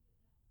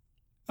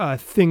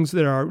things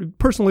that are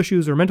personal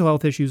issues or mental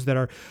health issues that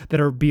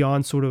are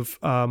beyond sort of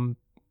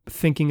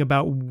thinking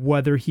about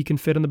whether he can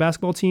fit on the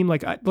basketball team.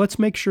 Like, let's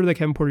make sure that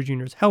Kevin Porter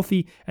Jr. is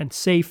healthy and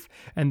safe,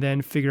 and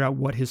then figure out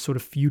what his sort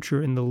of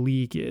future in the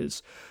league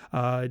is.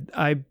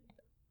 I'm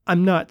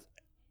not.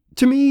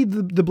 To me,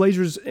 the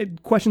Blazers,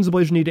 questions the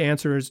Blazers need to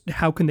answer is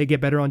how can they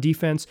get better on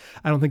defense?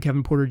 I don't think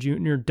Kevin Porter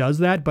Jr. does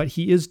that, but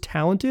he is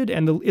talented,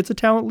 and it's a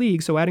talent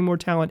league, so adding more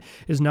talent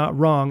is not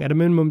wrong. At a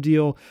minimum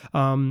deal,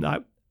 I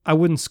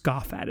wouldn't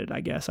scoff at it,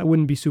 I guess. I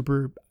might be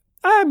super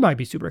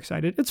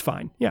excited. It's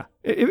fine. Yeah.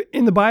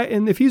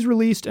 If he's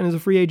released and is a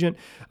free agent,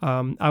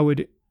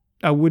 the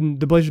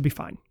Blazers would be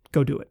fine.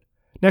 Go do it.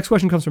 Next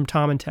question comes from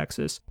Tom in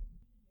Texas.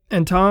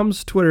 And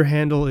Tom's Twitter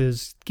handle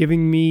is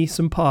giving me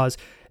some pause.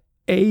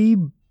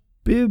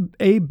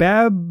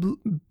 Ababilioke?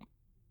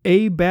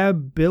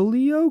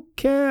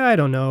 I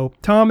don't know.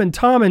 Tom in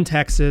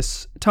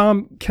Texas.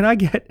 Tom, can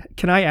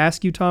I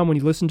ask you, Tom, when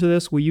you listen to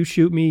this, will you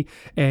shoot me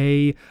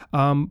a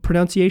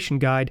pronunciation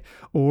guide,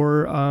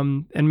 or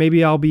and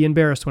maybe I'll be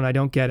embarrassed when I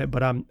don't get it,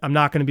 but I'm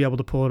not going to be able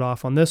to pull it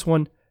off on this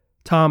one.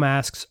 Tom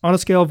asks, on a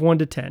scale of 1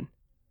 to 10,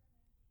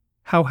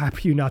 how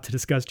happy are you not to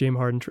discuss James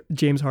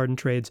Harden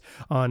trades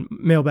on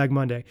Mailbag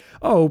Monday?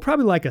 Oh,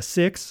 probably like a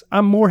 6.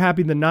 I'm more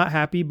happy than not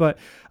happy, but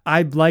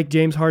I like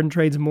James Harden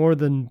trades more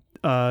than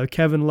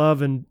Kevin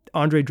Love and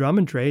Andre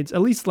Drummond trades.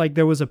 At least like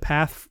there was a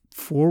path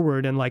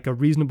forward and like a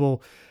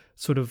reasonable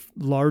sort of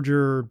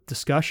larger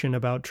discussion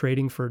about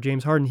trading for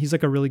James Harden. He's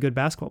like a really good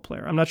basketball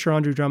player. I'm not sure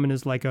Andre Drummond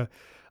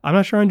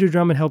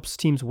helps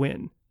teams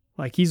win.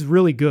 Like, he's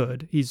really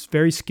good. He's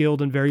very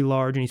skilled and very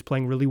large, and he's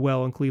playing really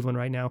well in Cleveland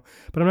right now.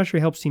 But I'm not sure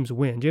he helps teams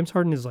win. James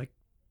Harden is like,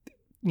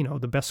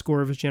 the best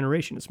scorer of his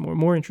generation. It's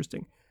more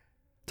interesting.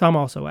 Tom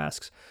also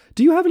asks,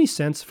 do you have any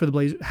sense for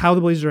how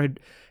the Blazers are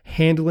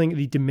handling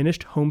the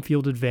diminished home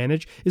field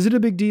advantage? Is it a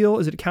big deal?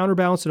 Is it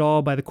counterbalanced at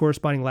all by the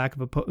corresponding lack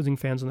of opposing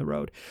fans on the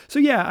road? So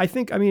yeah,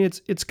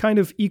 it's kind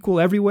of equal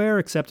everywhere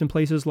except in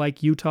places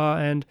like Utah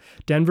and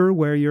Denver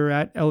where you're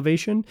at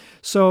elevation.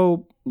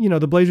 So,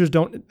 the Blazers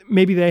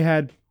maybe they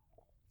had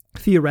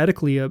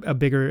theoretically a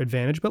bigger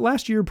advantage, but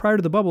last year prior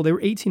to the bubble, they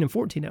were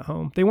 18-14 at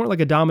home. They weren't like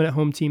a dominant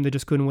home team that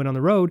just couldn't win on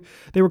the road.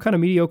 They were kind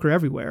of mediocre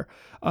everywhere.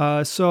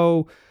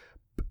 So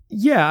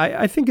yeah,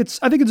 I think it's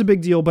a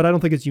big deal, but I don't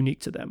think it's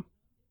unique to them.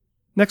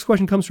 Next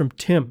question comes from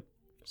Tim.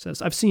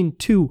 Says, I've seen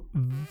 2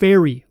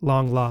 very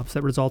long lobs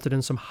that resulted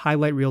in some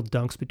highlight reel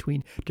dunks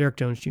between Derrick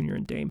Jones Jr.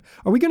 and Dame.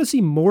 Are we going to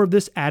see more of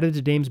this added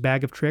to Dame's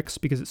bag of tricks?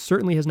 Because it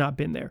certainly has not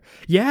been there.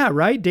 Yeah,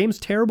 right? Dame's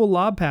terrible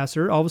lob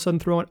passer, all of a sudden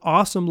throwing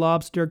awesome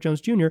lobs to Derrick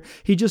Jones Jr.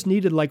 He just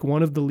needed like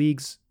one of the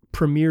league's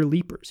premier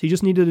leapers. He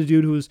just needed a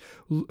dude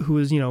who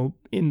was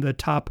in the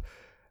top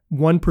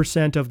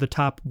 1% of the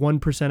top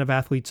 1% of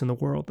athletes in the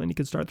world, and he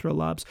can start throw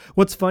lobs.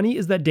 What's funny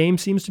is that Dame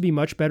seems to be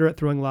much better at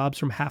throwing lobs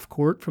from half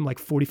court, from like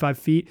 45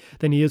 feet,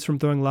 than he is from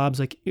throwing lobs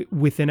like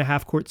within a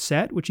half court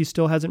set, which he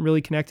still hasn't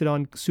really connected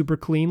on super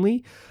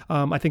cleanly.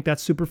 I think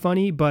that's super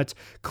funny, but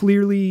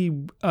clearly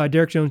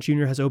Derrick Jones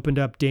Jr. has opened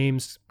up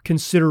Dame's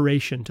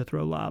consideration to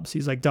throw lobs.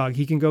 He's like, dog,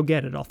 he can go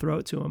get it. I'll throw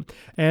it to him.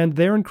 And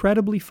they're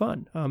incredibly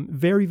fun.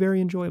 Very,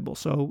 very enjoyable.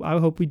 So I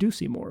hope we do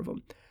see more of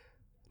them.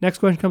 Next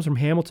question comes from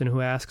Hamilton,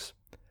 who asks,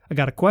 I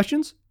got a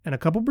questions and a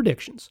couple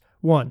predictions.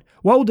 1,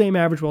 what will Dame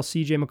average while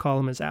CJ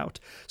McCollum is out?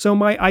 So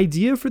my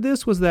idea for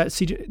this was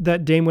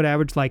that Dame would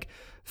average like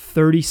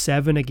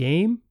 37 a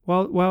game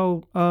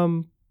while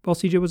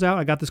CJ was out.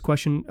 I got this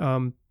question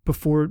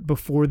before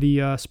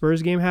the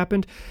Spurs game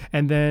happened.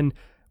 And then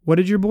what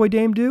did your boy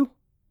Dame do?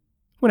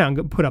 Went out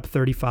and put up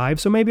 35,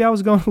 so maybe I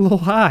was going a little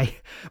high,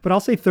 but I'll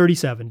say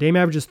 37. Dame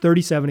averages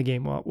 37 a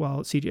game while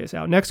CJ is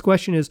out. Next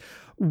question is,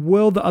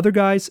 will the other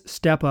guys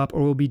step up, or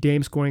will be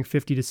Dame scoring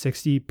 50 to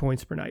 60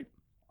 points per night?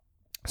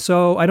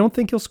 So I don't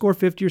think he'll score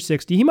 50 or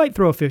 60. He might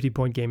throw a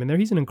 50-point game in there.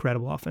 He's an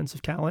incredible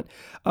offensive talent.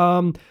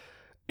 And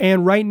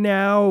right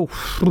now,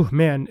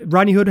 man,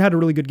 Rodney Hood had a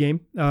really good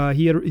game.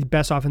 He had his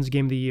best offensive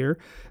game of the year,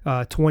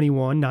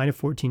 21, 9 of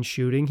 14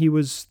 shooting.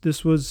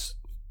 This was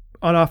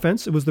on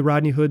offense. It was the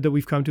Rodney Hood that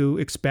we've come to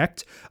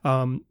expect.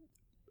 An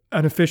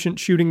efficient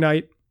shooting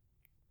night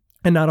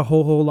and not a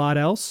whole lot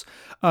else.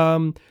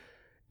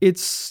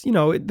 It's,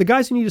 the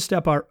guys who need to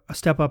step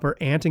up are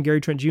Ant and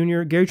Gary Trent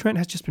Jr. Gary Trent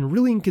has just been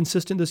really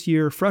inconsistent this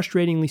year,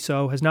 frustratingly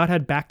so, has not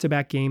had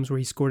back-to-back games where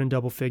he scored in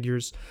double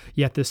figures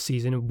yet this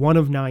season. 1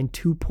 of 9,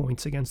 2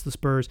 points against the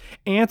Spurs.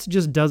 Ant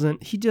just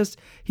doesn't, he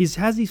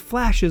has these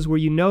flashes where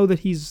you know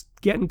that he's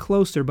getting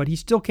closer, but he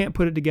still can't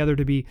put it together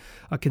to be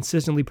a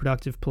consistently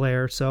productive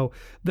player. So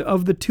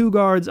of the two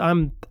guards,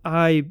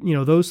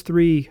 those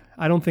three,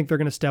 I don't think they're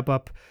going to step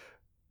up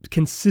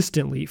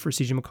consistently for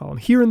CJ McCollum.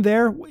 Here and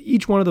there,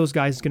 each one of those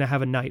guys is going to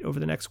have a night over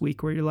the next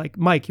week where you're like,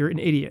 Mike, you're an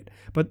idiot.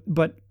 But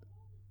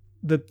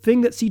the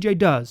thing that CJ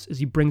does is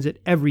he brings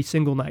it every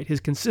single night.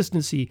 His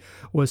consistency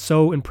was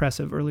so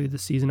impressive earlier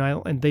this season.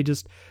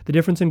 The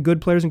difference in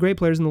good players and great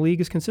players in the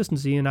league is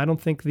consistency, and I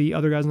don't think the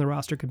other guys on the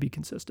roster could be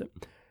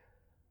consistent.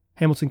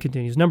 Hamilton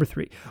continues. Number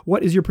 3,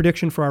 what is your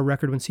prediction for our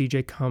record when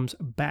CJ comes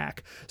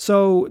back?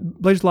 So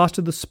Blazers lost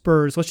to the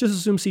Spurs. Let's just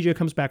assume CJ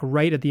comes back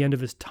right at the end of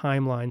his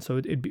timeline, so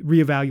it'd be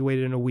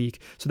reevaluated in a week.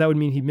 So that would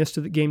mean he missed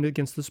the game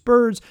against the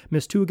Spurs,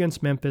 missed 2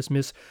 against Memphis,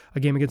 missed a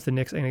game against the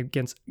Knicks, and a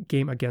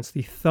game against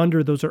the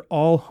Thunder. Those are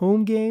all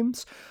home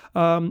games.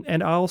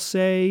 And I'll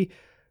say,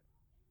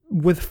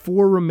 with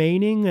 4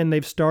 remaining, and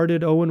they've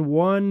started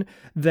 0-1,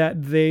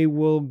 that they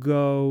will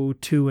go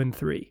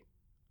 2-3.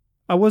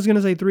 I was going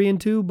to say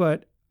 3-2,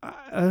 but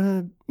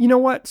you know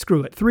what?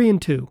 Screw it.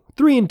 3-2.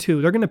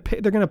 3-2.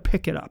 They're gonna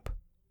pick it up.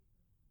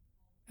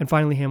 And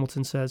finally,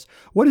 Hamilton says,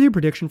 "What is your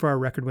prediction for our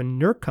record when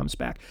Nurk comes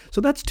back?" So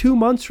that's 2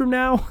 months from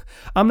now.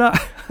 I'm not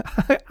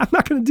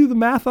going to do the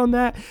math on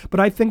that, but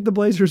I think the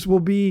Blazers will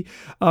be.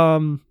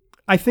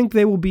 I think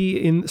they will be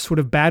in sort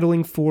of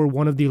battling for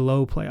one of the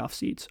low playoff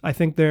seeds. I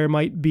think there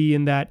might be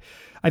in that.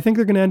 I think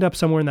they're going to end up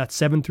somewhere in that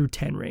 7 through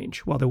 10 range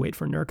while they wait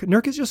for Nurk.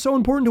 Nurk is just so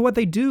important to what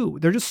they do.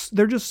 They're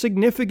just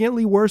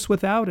significantly worse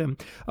without him.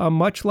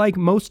 Much like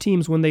most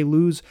teams when they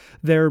lose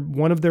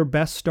one of their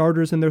best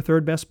starters and their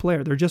third best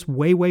player, they're just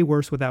way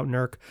worse without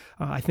Nurk.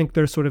 I think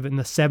they're sort of in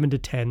the 7 to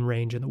 10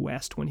 range in the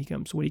West when he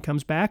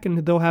comes back,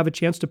 and they'll have a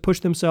chance to push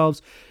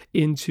themselves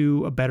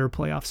into a better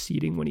playoff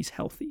seeding when he's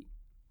healthy.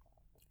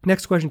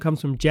 Next question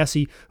comes from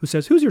Jesse, who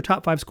says, who's your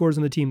top 5 scorers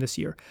on the team this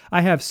year? I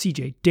have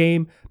CJ,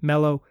 Dame,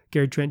 Melo,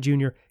 Gary Trent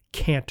Jr.,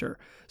 Cantor.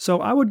 So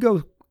I would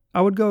go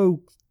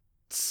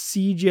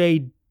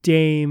CJ,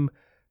 Dame,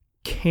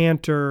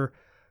 Cantor,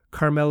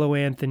 Carmelo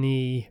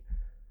Anthony.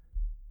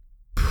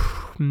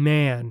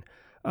 Man,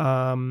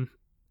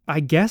 I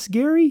guess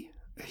Gary.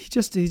 He's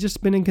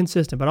just been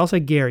inconsistent, but I'll say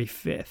Gary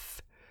 5th.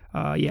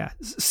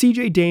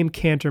 CJ, Dame,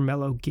 Cantor,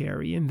 Melo,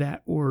 Gary in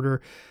that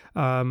order.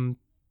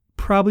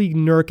 Probably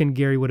Nurk and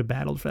Gary would have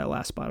battled for that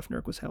last spot if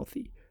Nurk was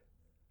healthy.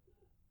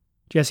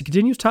 Jesse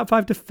continues. Top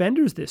 5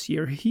 defenders this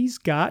year.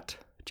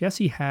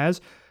 Jesse has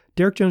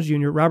Derrick Jones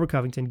Jr., Robert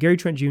Covington, Gary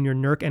Trent Jr.,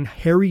 Nurk, and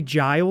Harry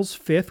Giles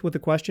 5th with a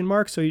question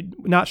mark. So you're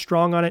not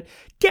strong on it.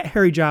 Get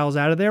Harry Giles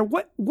out of there.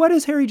 What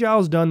has Harry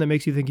Giles done that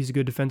makes you think he's a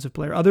good defensive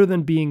player other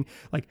than being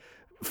like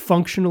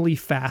functionally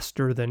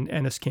faster than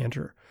Enes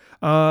Kanter?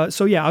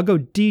 I'll go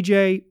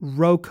DJ,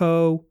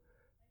 Rocco,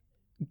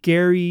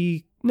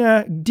 Gary.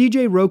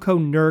 DJ, Rocco,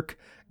 Nurk,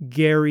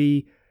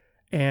 Gary,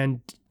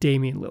 and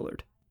Damian Lillard.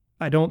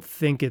 I don't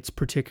think it's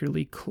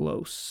particularly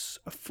close.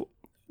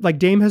 Like,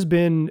 Dame has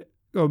been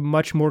a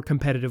much more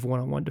competitive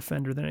one-on-one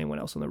defender than anyone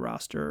else on the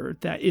roster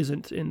that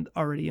isn't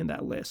already in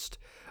that list.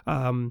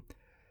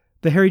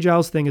 The Harry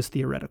Giles thing is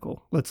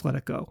theoretical. Let's let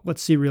it go.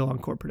 Let's see real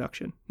on-court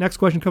production. Next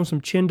question comes from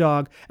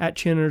ChinDog at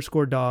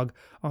 @Chin_dog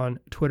on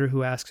Twitter,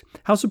 who asks,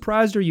 how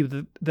surprised are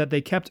you that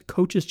they kept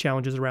coaches'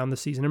 challenges around the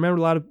season? I remember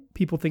a lot of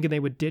people thinking they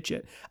would ditch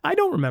it. I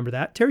don't remember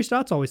that. Terry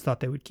Stotts always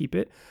thought they would keep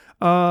it.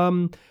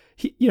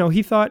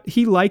 he thought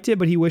he liked it,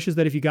 but he wishes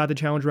that if you got the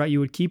challenge right, you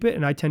would keep it.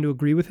 And I tend to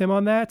agree with him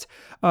on that.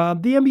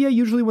 The NBA,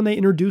 usually when they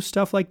introduce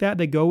stuff like that,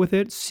 they go with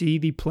it, see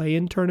the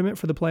play-in tournament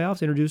for the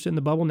playoffs, introduce it in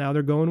the bubble. Now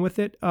they're going with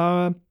it.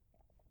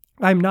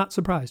 I'm not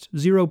surprised.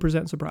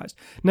 0% surprised.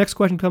 Next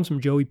question comes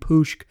from Joey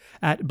Pushk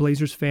at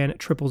Blazers fan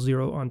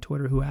 000 on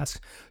Twitter, who asks,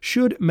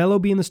 should Melo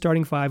be in the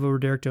starting five over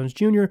Derrick Jones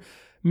Jr.?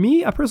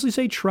 Me, I personally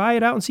say try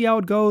it out and see how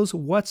it goes.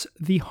 What's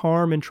the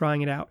harm in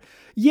trying it out?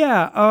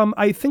 Yeah,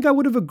 I think I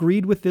would have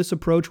agreed with this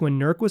approach when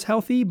Nurk was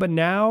healthy, but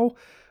now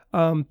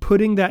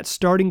putting that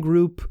starting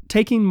group,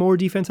 taking more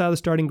defense out of the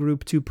starting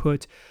group to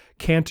put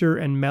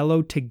Kanter and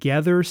Melo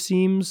together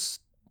seems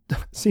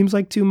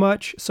like too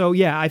much. So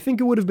yeah, I think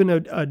it would have been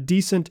a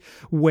decent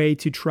way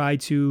to try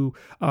to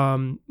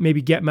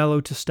maybe get Melo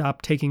to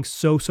stop taking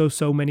so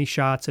many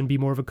shots and be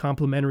more of a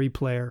complementary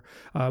player.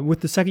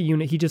 With the second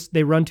unit,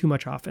 they run too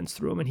much offense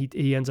through him, and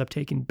he ends up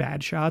taking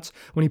bad shots.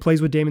 When he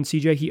plays with Damon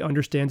CJ, he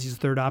understands he's a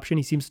third option.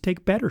 He seems to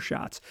take better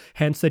shots,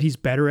 hence that he's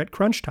better at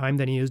crunch time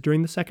than he is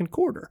during the second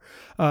quarter.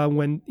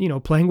 When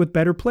playing with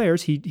better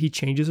players, he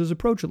changes his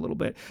approach a little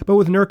bit. But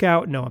with Nurk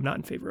out, no, I'm not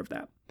in favor of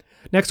that.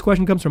 Next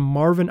question comes from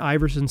Marvin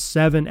Iverson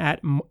 7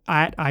 at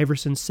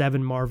Iverson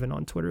 7 Marvin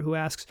on Twitter, who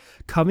asks,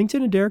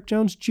 Covington and Derrick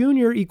Jones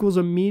Jr. equals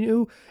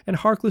Aminu and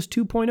Harkless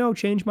 2.0.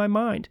 Change my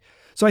mind.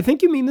 So I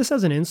think you mean this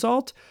as an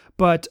insult,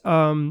 but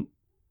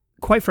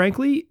quite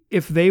frankly,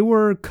 if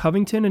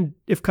Covington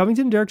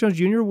and Derrick Jones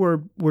Jr.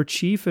 were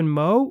Chief and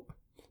Mo,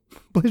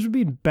 Blazers would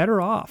be better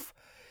off.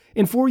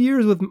 In 4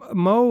 years with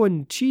Mo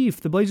and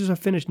Chief, the Blazers have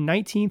finished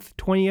 19th,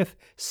 20th,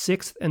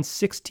 6th, and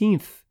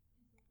 16th.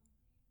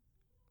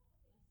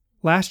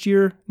 Last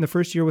year, in the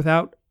first year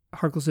without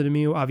Harkless and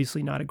Aminu,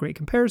 obviously not a great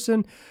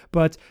comparison,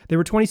 but they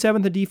were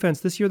 27th in defense.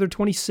 This year, they're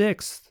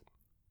 26th.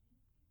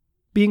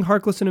 Being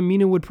Harkless and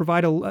Aminu would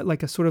provide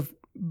a sort of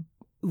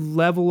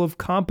level of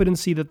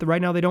competency that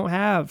right now they don't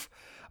have.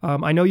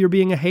 I know you're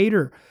being a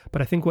hater,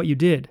 but I think what you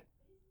did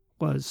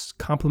was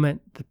compliment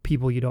the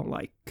people you don't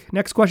like.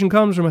 Next question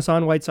comes from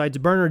Hassan Whiteside's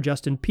burner,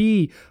 Justin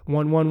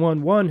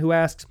P1111, who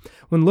asks,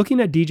 when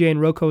looking at DJ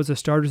and Rocco as the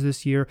starters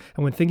this year,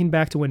 and when thinking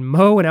back to when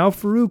Mo and Al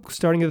Farouk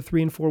starting at the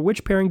 3 and 4,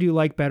 which pairing do you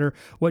like better?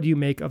 What do you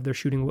make of their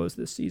shooting woes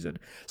this season?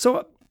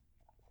 So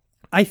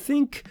I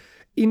think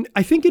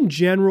in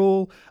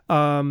general,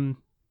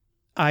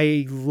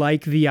 I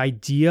like the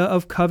idea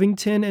of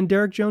Covington and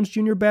Derrick Jones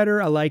Jr.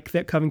 better. I like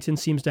that Covington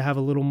seems to have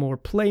a little more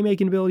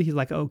playmaking ability. He's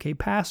like an okay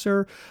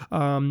passer,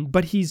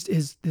 but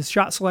his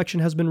shot selection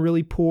has been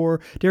really poor.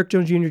 Derrick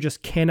Jones Jr.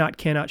 just cannot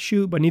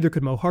shoot, but neither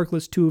could Mo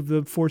Harkless 2 of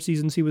the 4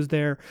 seasons he was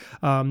there.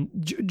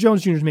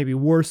 Jones Jr. is maybe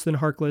worse than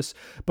Harkless,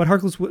 but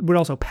Harkless would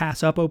also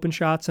pass up open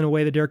shots in a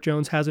way that Derrick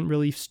Jones hasn't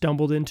really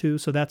stumbled into,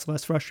 so that's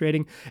less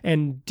frustrating.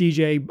 And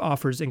DJ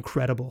offers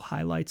incredible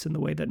highlights in the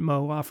way that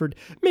Mo offered.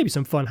 Maybe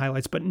some fun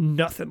highlights, but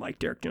nothing like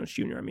Derrick Jones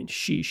Jr. I mean,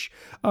 sheesh.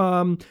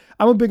 I'm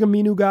a big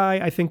Aminu guy.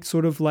 I think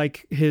sort of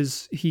like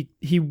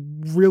he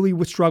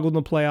really struggled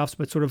in the playoffs,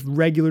 but sort of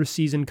regular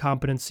season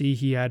competency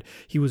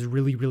he was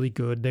really, really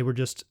good. They were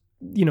just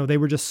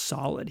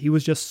solid. He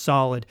was just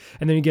solid.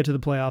 And then you get to the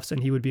playoffs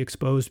and he would be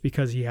exposed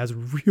because he has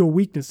real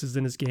weaknesses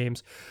in his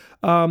games.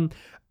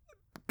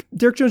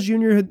 Derrick Jones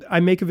Jr., I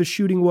make of his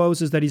shooting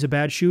woes is that he's a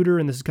bad shooter,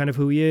 and this is kind of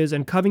who he is.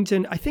 And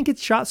Covington, I think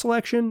it's shot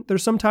selection.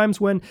 There's some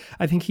times when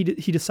I think he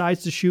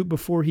decides to shoot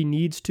before he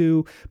needs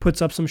to, puts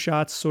up some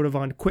shots sort of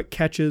on quick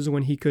catches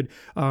when he could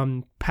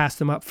pass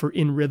them up for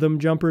in-rhythm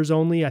jumpers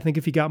only. I think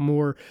if he got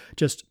more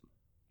this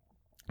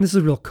is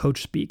real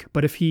coach speak,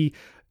 but if he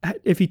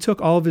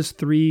took all of his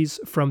threes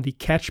from the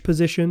catch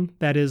position,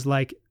 that is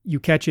like you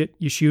catch it,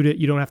 you shoot it,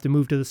 you don't have to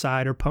move to the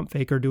side or pump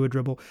fake or do a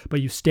dribble, but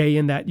you stay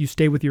in that, you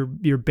stay with your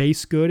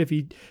base good. If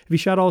he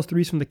shot all his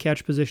threes from the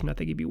catch position, I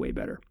think he'd be way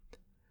better.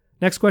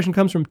 Next question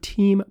comes from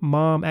Team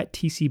Mom at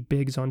TC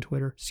Biggs on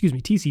Twitter. Excuse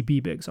me,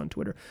 TCB Biggs on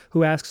Twitter,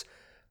 who asks,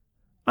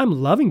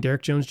 I'm loving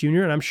Derrick Jones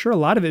Jr., and I'm sure a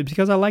lot of it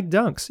because I like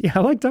dunks. Yeah, I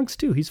like dunks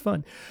too. He's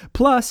fun.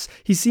 Plus,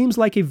 he seems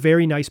like a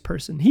very nice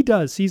person. He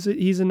does. He's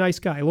a nice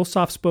guy. A little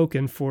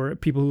soft-spoken for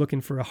people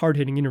looking for a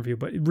hard-hitting interview,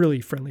 but really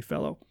friendly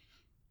fellow.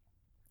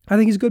 I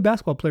think he's a good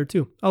basketball player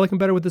too. I like him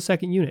better with the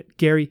second unit,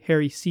 Gary,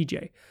 Harry,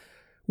 CJ.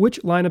 Which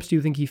lineups do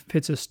you think he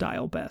fits his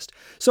style best?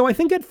 So I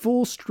think at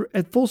full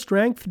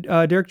strength,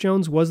 Derrick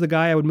Jones was the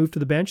guy I would move to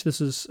the bench.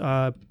 This is,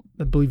 I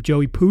believe,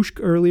 Joey Pushk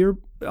earlier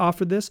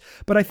offered this,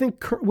 but I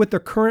think with the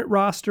current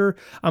roster,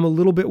 I'm a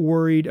little bit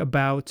worried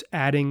about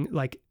adding,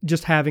 like,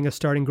 just having a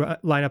starting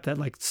lineup that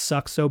like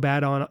sucks so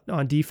bad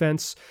on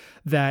defense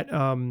that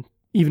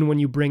even when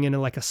you bring in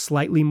a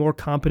slightly more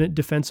competent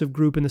defensive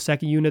group in the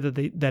second unit,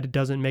 that it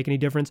doesn't make any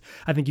difference.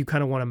 I think you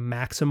kind of want to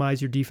maximize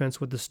your defense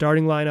with the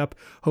starting lineup.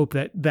 Hope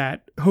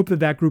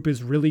that group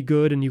is really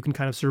good and you can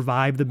kind of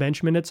survive the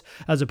bench minutes,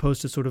 as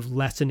opposed to sort of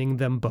lessening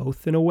them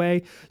both in a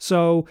way.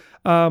 So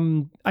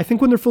I think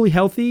when they're fully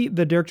healthy,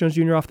 the Derrick Jones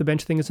Jr. off the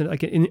bench thing is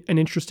like an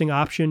interesting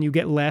option. You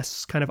get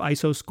less kind of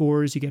ISO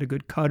scores. You get a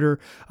good cutter.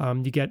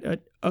 You get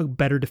a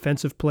better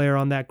defensive player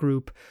on that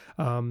group.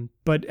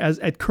 But as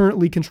at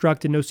currently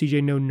constructed, no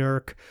CJ, no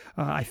Nurk,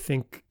 I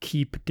think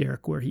keep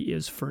Derrick where he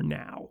is for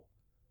now.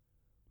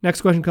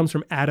 Next question comes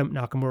from Adam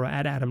Nakamura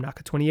at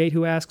AdamNaka28,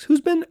 who asks,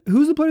 "Who's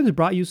the player that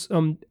brought you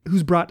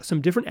who's brought some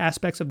different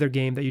aspects of their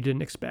game that you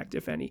didn't expect,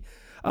 if any?"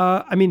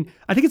 I think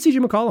it's CJ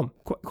McCollum,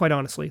 quite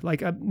honestly.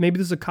 Like maybe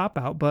this is a cop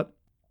out, but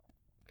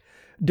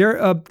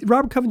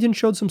Robert Covington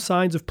showed some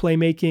signs of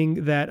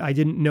playmaking that I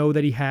didn't know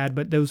that he had,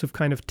 but those have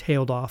kind of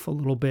tailed off a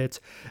little bit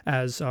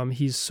as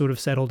he's sort of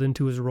settled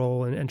into his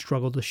role and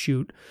struggled to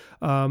shoot.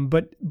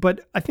 But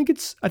I think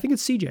it's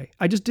CJ.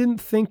 I just didn't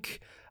think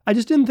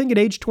at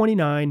age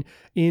 29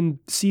 in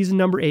season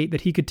number 8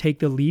 that he could take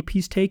the leap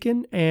he's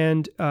taken,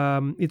 and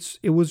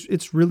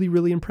it's really,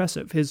 really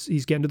impressive.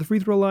 He's getting to the free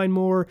throw line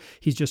more.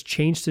 He's just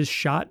changed his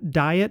shot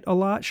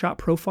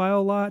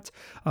profile a lot.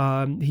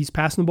 He's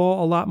passing the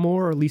ball a lot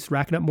more, or at least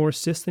racking up more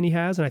assists than he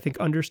has. And I think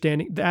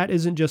understanding that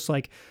isn't just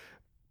like,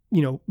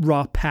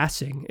 raw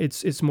passing.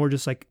 It's more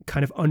just like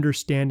kind of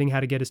understanding how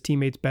to get his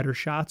teammates better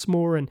shots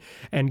more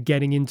and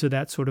getting into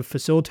that sort of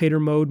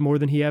facilitator mode more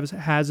than he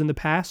has in the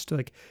past,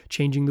 like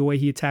changing the way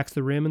he attacks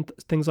the rim and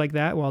things like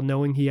that while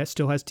knowing he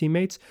still has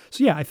teammates.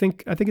 So yeah, I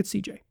think it's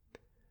CJ.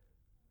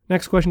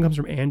 Next question comes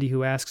from Andy,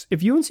 who asks,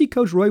 "If UNC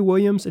coach Roy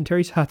Williams and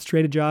Terry Stotts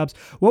traded jobs,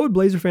 what would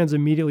Blazer fans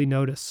immediately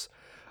notice?"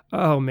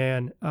 Oh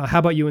man, how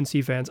about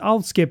UNC fans?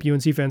 I'll skip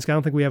UNC fans. I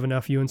don't think we have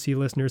enough UNC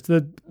listeners.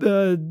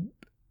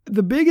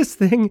 The biggest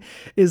thing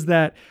is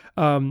that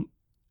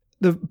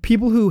the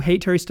people who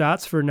hate Terry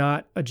Stotts for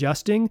not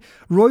adjusting,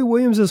 Roy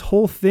Williams'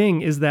 whole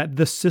thing is that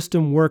the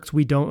system works,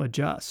 we don't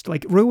adjust.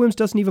 Like, Roy Williams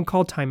doesn't even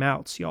call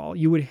timeouts, y'all.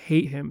 You would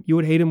hate him. You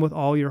would hate him with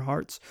all your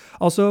hearts.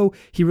 Also,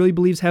 he really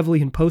believes heavily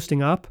in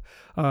posting up.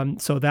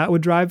 So that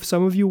would drive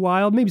some of you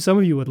wild. Maybe some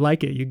of you would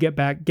like it. You get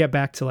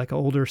back to like an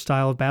older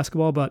style of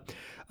basketball, but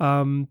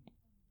Roy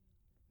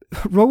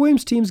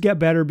Williams teams get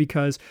better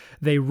because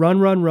they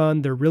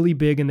run. They're really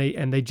big and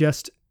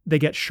they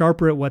get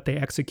sharper at what they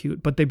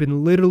execute, but they've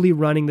been literally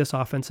running this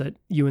offense at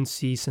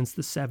UNC since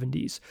the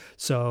 70s.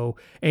 So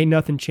ain't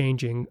nothing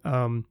changing.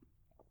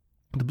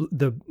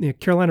 The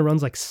Carolina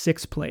runs like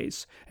 6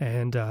 plays,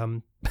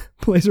 and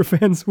Blazer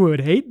fans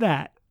would hate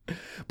that.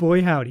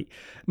 Boy, howdy.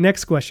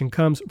 Next question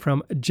comes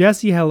from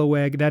Jesse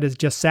Helleweg, that is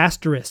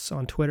Jasasterus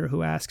on Twitter,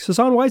 who asks,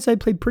 "Hassan Whiteside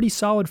played pretty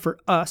solid for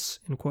us,"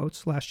 in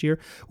quotes, last year,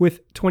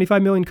 with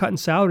 $25 million cut in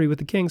salary with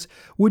the Kings.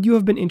 Would you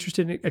have been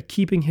interested at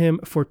keeping him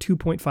for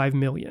 $2.5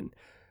 million?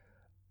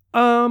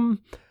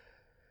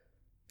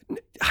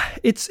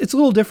 It's a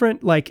little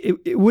different. Like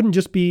it wouldn't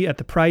just be at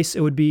the price.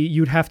 It would be,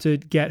 you'd have to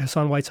get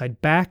Hassan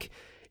Whiteside back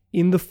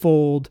in the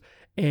fold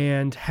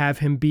and have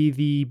him be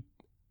the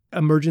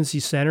emergency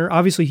center.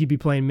 Obviously he'd be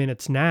playing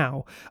minutes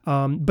now.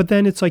 But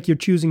then it's like you're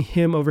choosing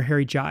him over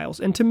Harry Giles.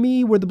 And to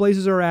me, where the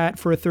Blazers are at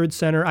for a third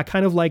center, I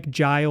kind of like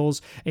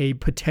Giles, a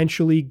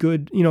potentially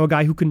good, a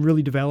guy who can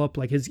really develop.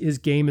 Like his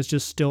game is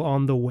just still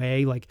on the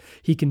way. Like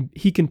he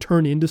can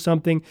turn into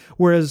something.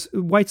 Whereas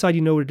Whiteside,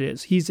 you know what it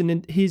is.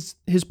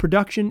 His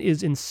production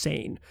is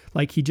insane.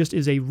 Like he just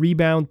is a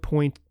rebound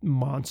point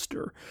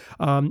monster.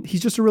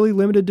 He's just a really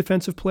limited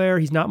defensive player.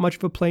 He's not much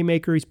of a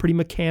playmaker. He's pretty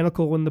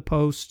mechanical in the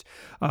post.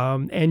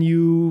 And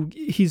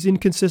he's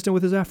inconsistent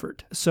with his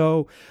effort.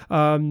 So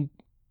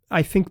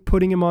I think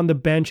putting him on the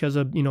bench as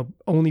a,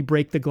 only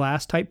break the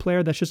glass type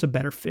player, that's just a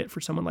better fit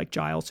for someone like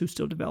Giles, who's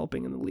still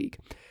developing in the league.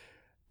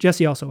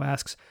 Jesse also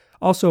asks,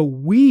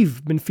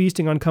 we've been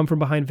feasting on come from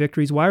behind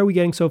victories. Why are we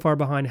getting so far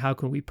behind? How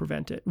can we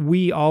prevent it?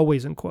 We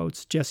always, in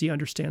quotes. Jesse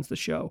understands the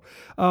show.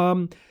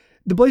 The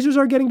Blazers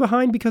are getting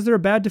behind because they're a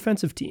bad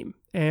defensive team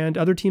and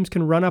other teams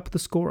can run up the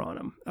score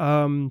on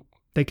them.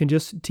 They can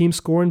teams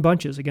score in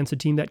bunches against a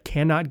team that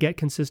cannot get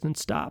consistent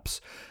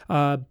stops.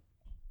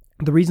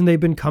 The reason they've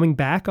been coming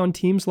back on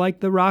teams like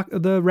the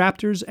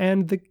Raptors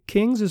and the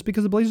Kings is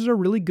because the Blazers are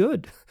really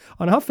good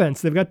on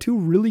offense. They've got 2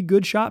 really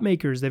good shot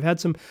makers. They've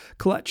had some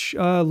clutch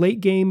late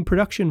game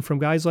production from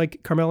guys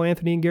like Carmelo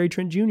Anthony and Gary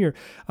Trent Jr.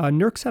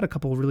 Nurk's had a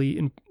couple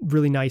really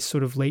nice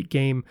sort of late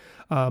game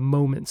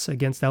moments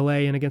against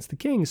LA and against the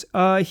Kings.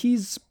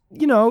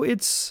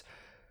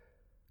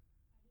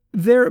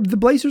 The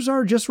Blazers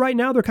are just right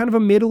now, they're kind of a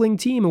middling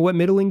team, and what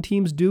middling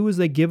teams do is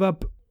they give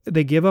up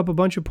a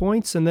bunch of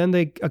points and then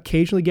they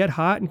occasionally get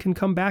hot and can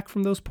come back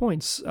from those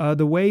points.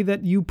 The way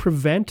that you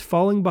prevent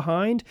falling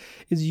behind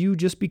is you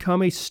just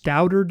become a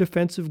stouter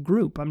defensive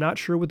group. I'm not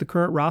sure with the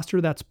current roster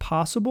that's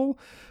possible,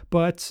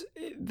 but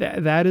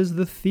that is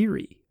the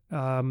theory.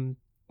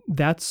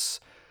 That's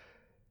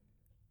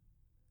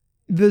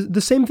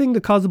the same thing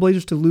that caused the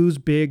Blazers to lose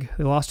big.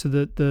 They lost to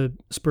the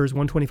Spurs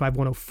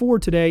 125-104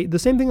 today. The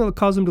same thing that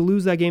caused them to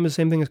lose that game is the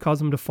same thing that caused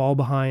them to fall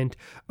behind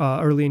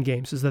early in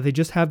games, is that they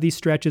just have these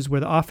stretches where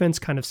the offense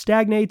kind of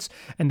stagnates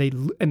and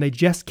they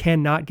just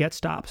cannot get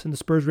stops. And the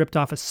Spurs ripped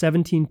off a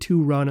 17-2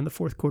 run in the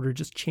fourth quarter,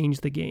 just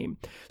changed the game.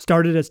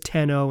 Started as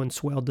 10-0 and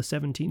swelled to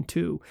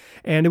 17-2.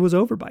 And it was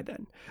over by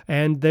then.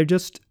 And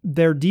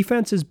their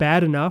defense is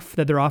bad enough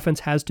that their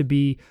offense has to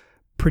be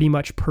pretty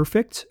much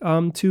perfect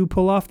to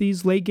pull off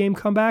these late game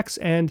comebacks.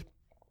 And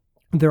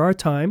There are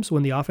times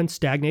when the offense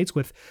stagnates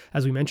with,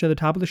 as we mentioned at the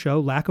top of the show,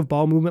 lack of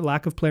ball movement,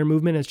 lack of player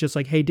movement. It's just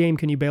like, hey, Dame,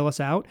 can you bail us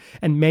out?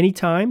 And many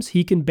times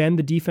he can bend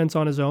the defense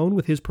on his own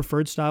with his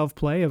preferred style of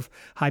play of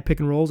high pick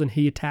and rolls, and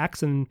he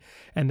attacks and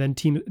then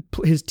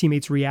his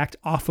teammates react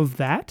off of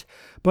that.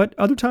 But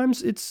other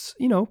times it's,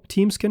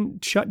 teams can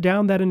shut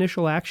down that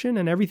initial action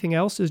and everything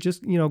else is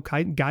just,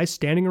 guys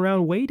standing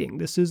around waiting.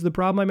 This is the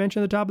problem I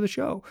mentioned at the top of the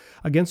show.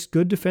 Against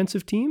good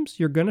defensive teams,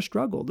 you're going to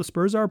struggle. The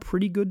Spurs are a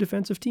pretty good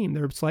defensive team.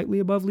 They're slightly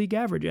above league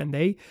average, and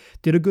they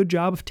did a good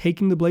job of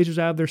taking the Blazers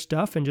out of their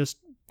stuff and just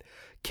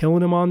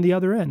killing them on the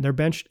other end. Their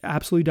bench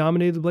absolutely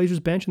dominated the Blazers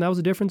bench, and that was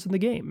a difference in the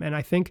game. And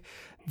I think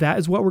that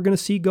is what we're going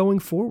to see going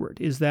forward,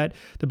 is that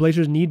the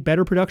Blazers need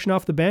better production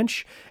off the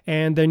bench,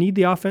 and they need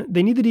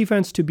the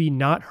defense to be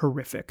not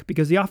horrific,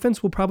 because the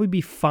offense will probably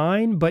be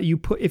fine, but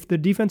if the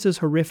defense is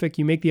horrific,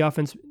 you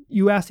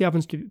ask the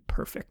offense to be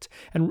perfect.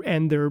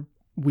 And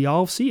we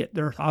all see it.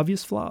 There are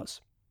obvious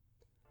flaws.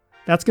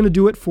 That's going to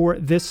do it for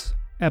this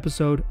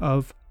episode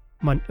of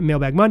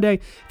Mailbag Monday.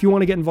 If you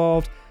want to get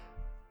involved,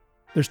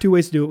 there's two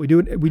ways to do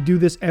it. We do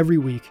this every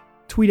week.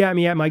 Tweet at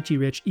me at Mike G.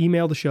 Rich.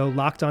 Email the show,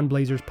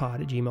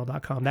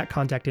 lockedonblazerspod@gmail.com. That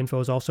contact info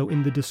is also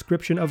in the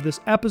description of this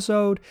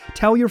episode.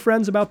 Tell your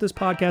friends about this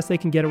podcast. They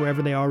can get it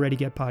wherever they already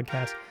get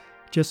podcasts.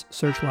 Just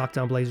search Locked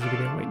On Blazers. We'll be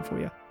there waiting for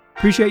you.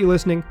 Appreciate you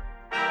listening.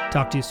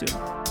 Talk to you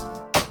soon.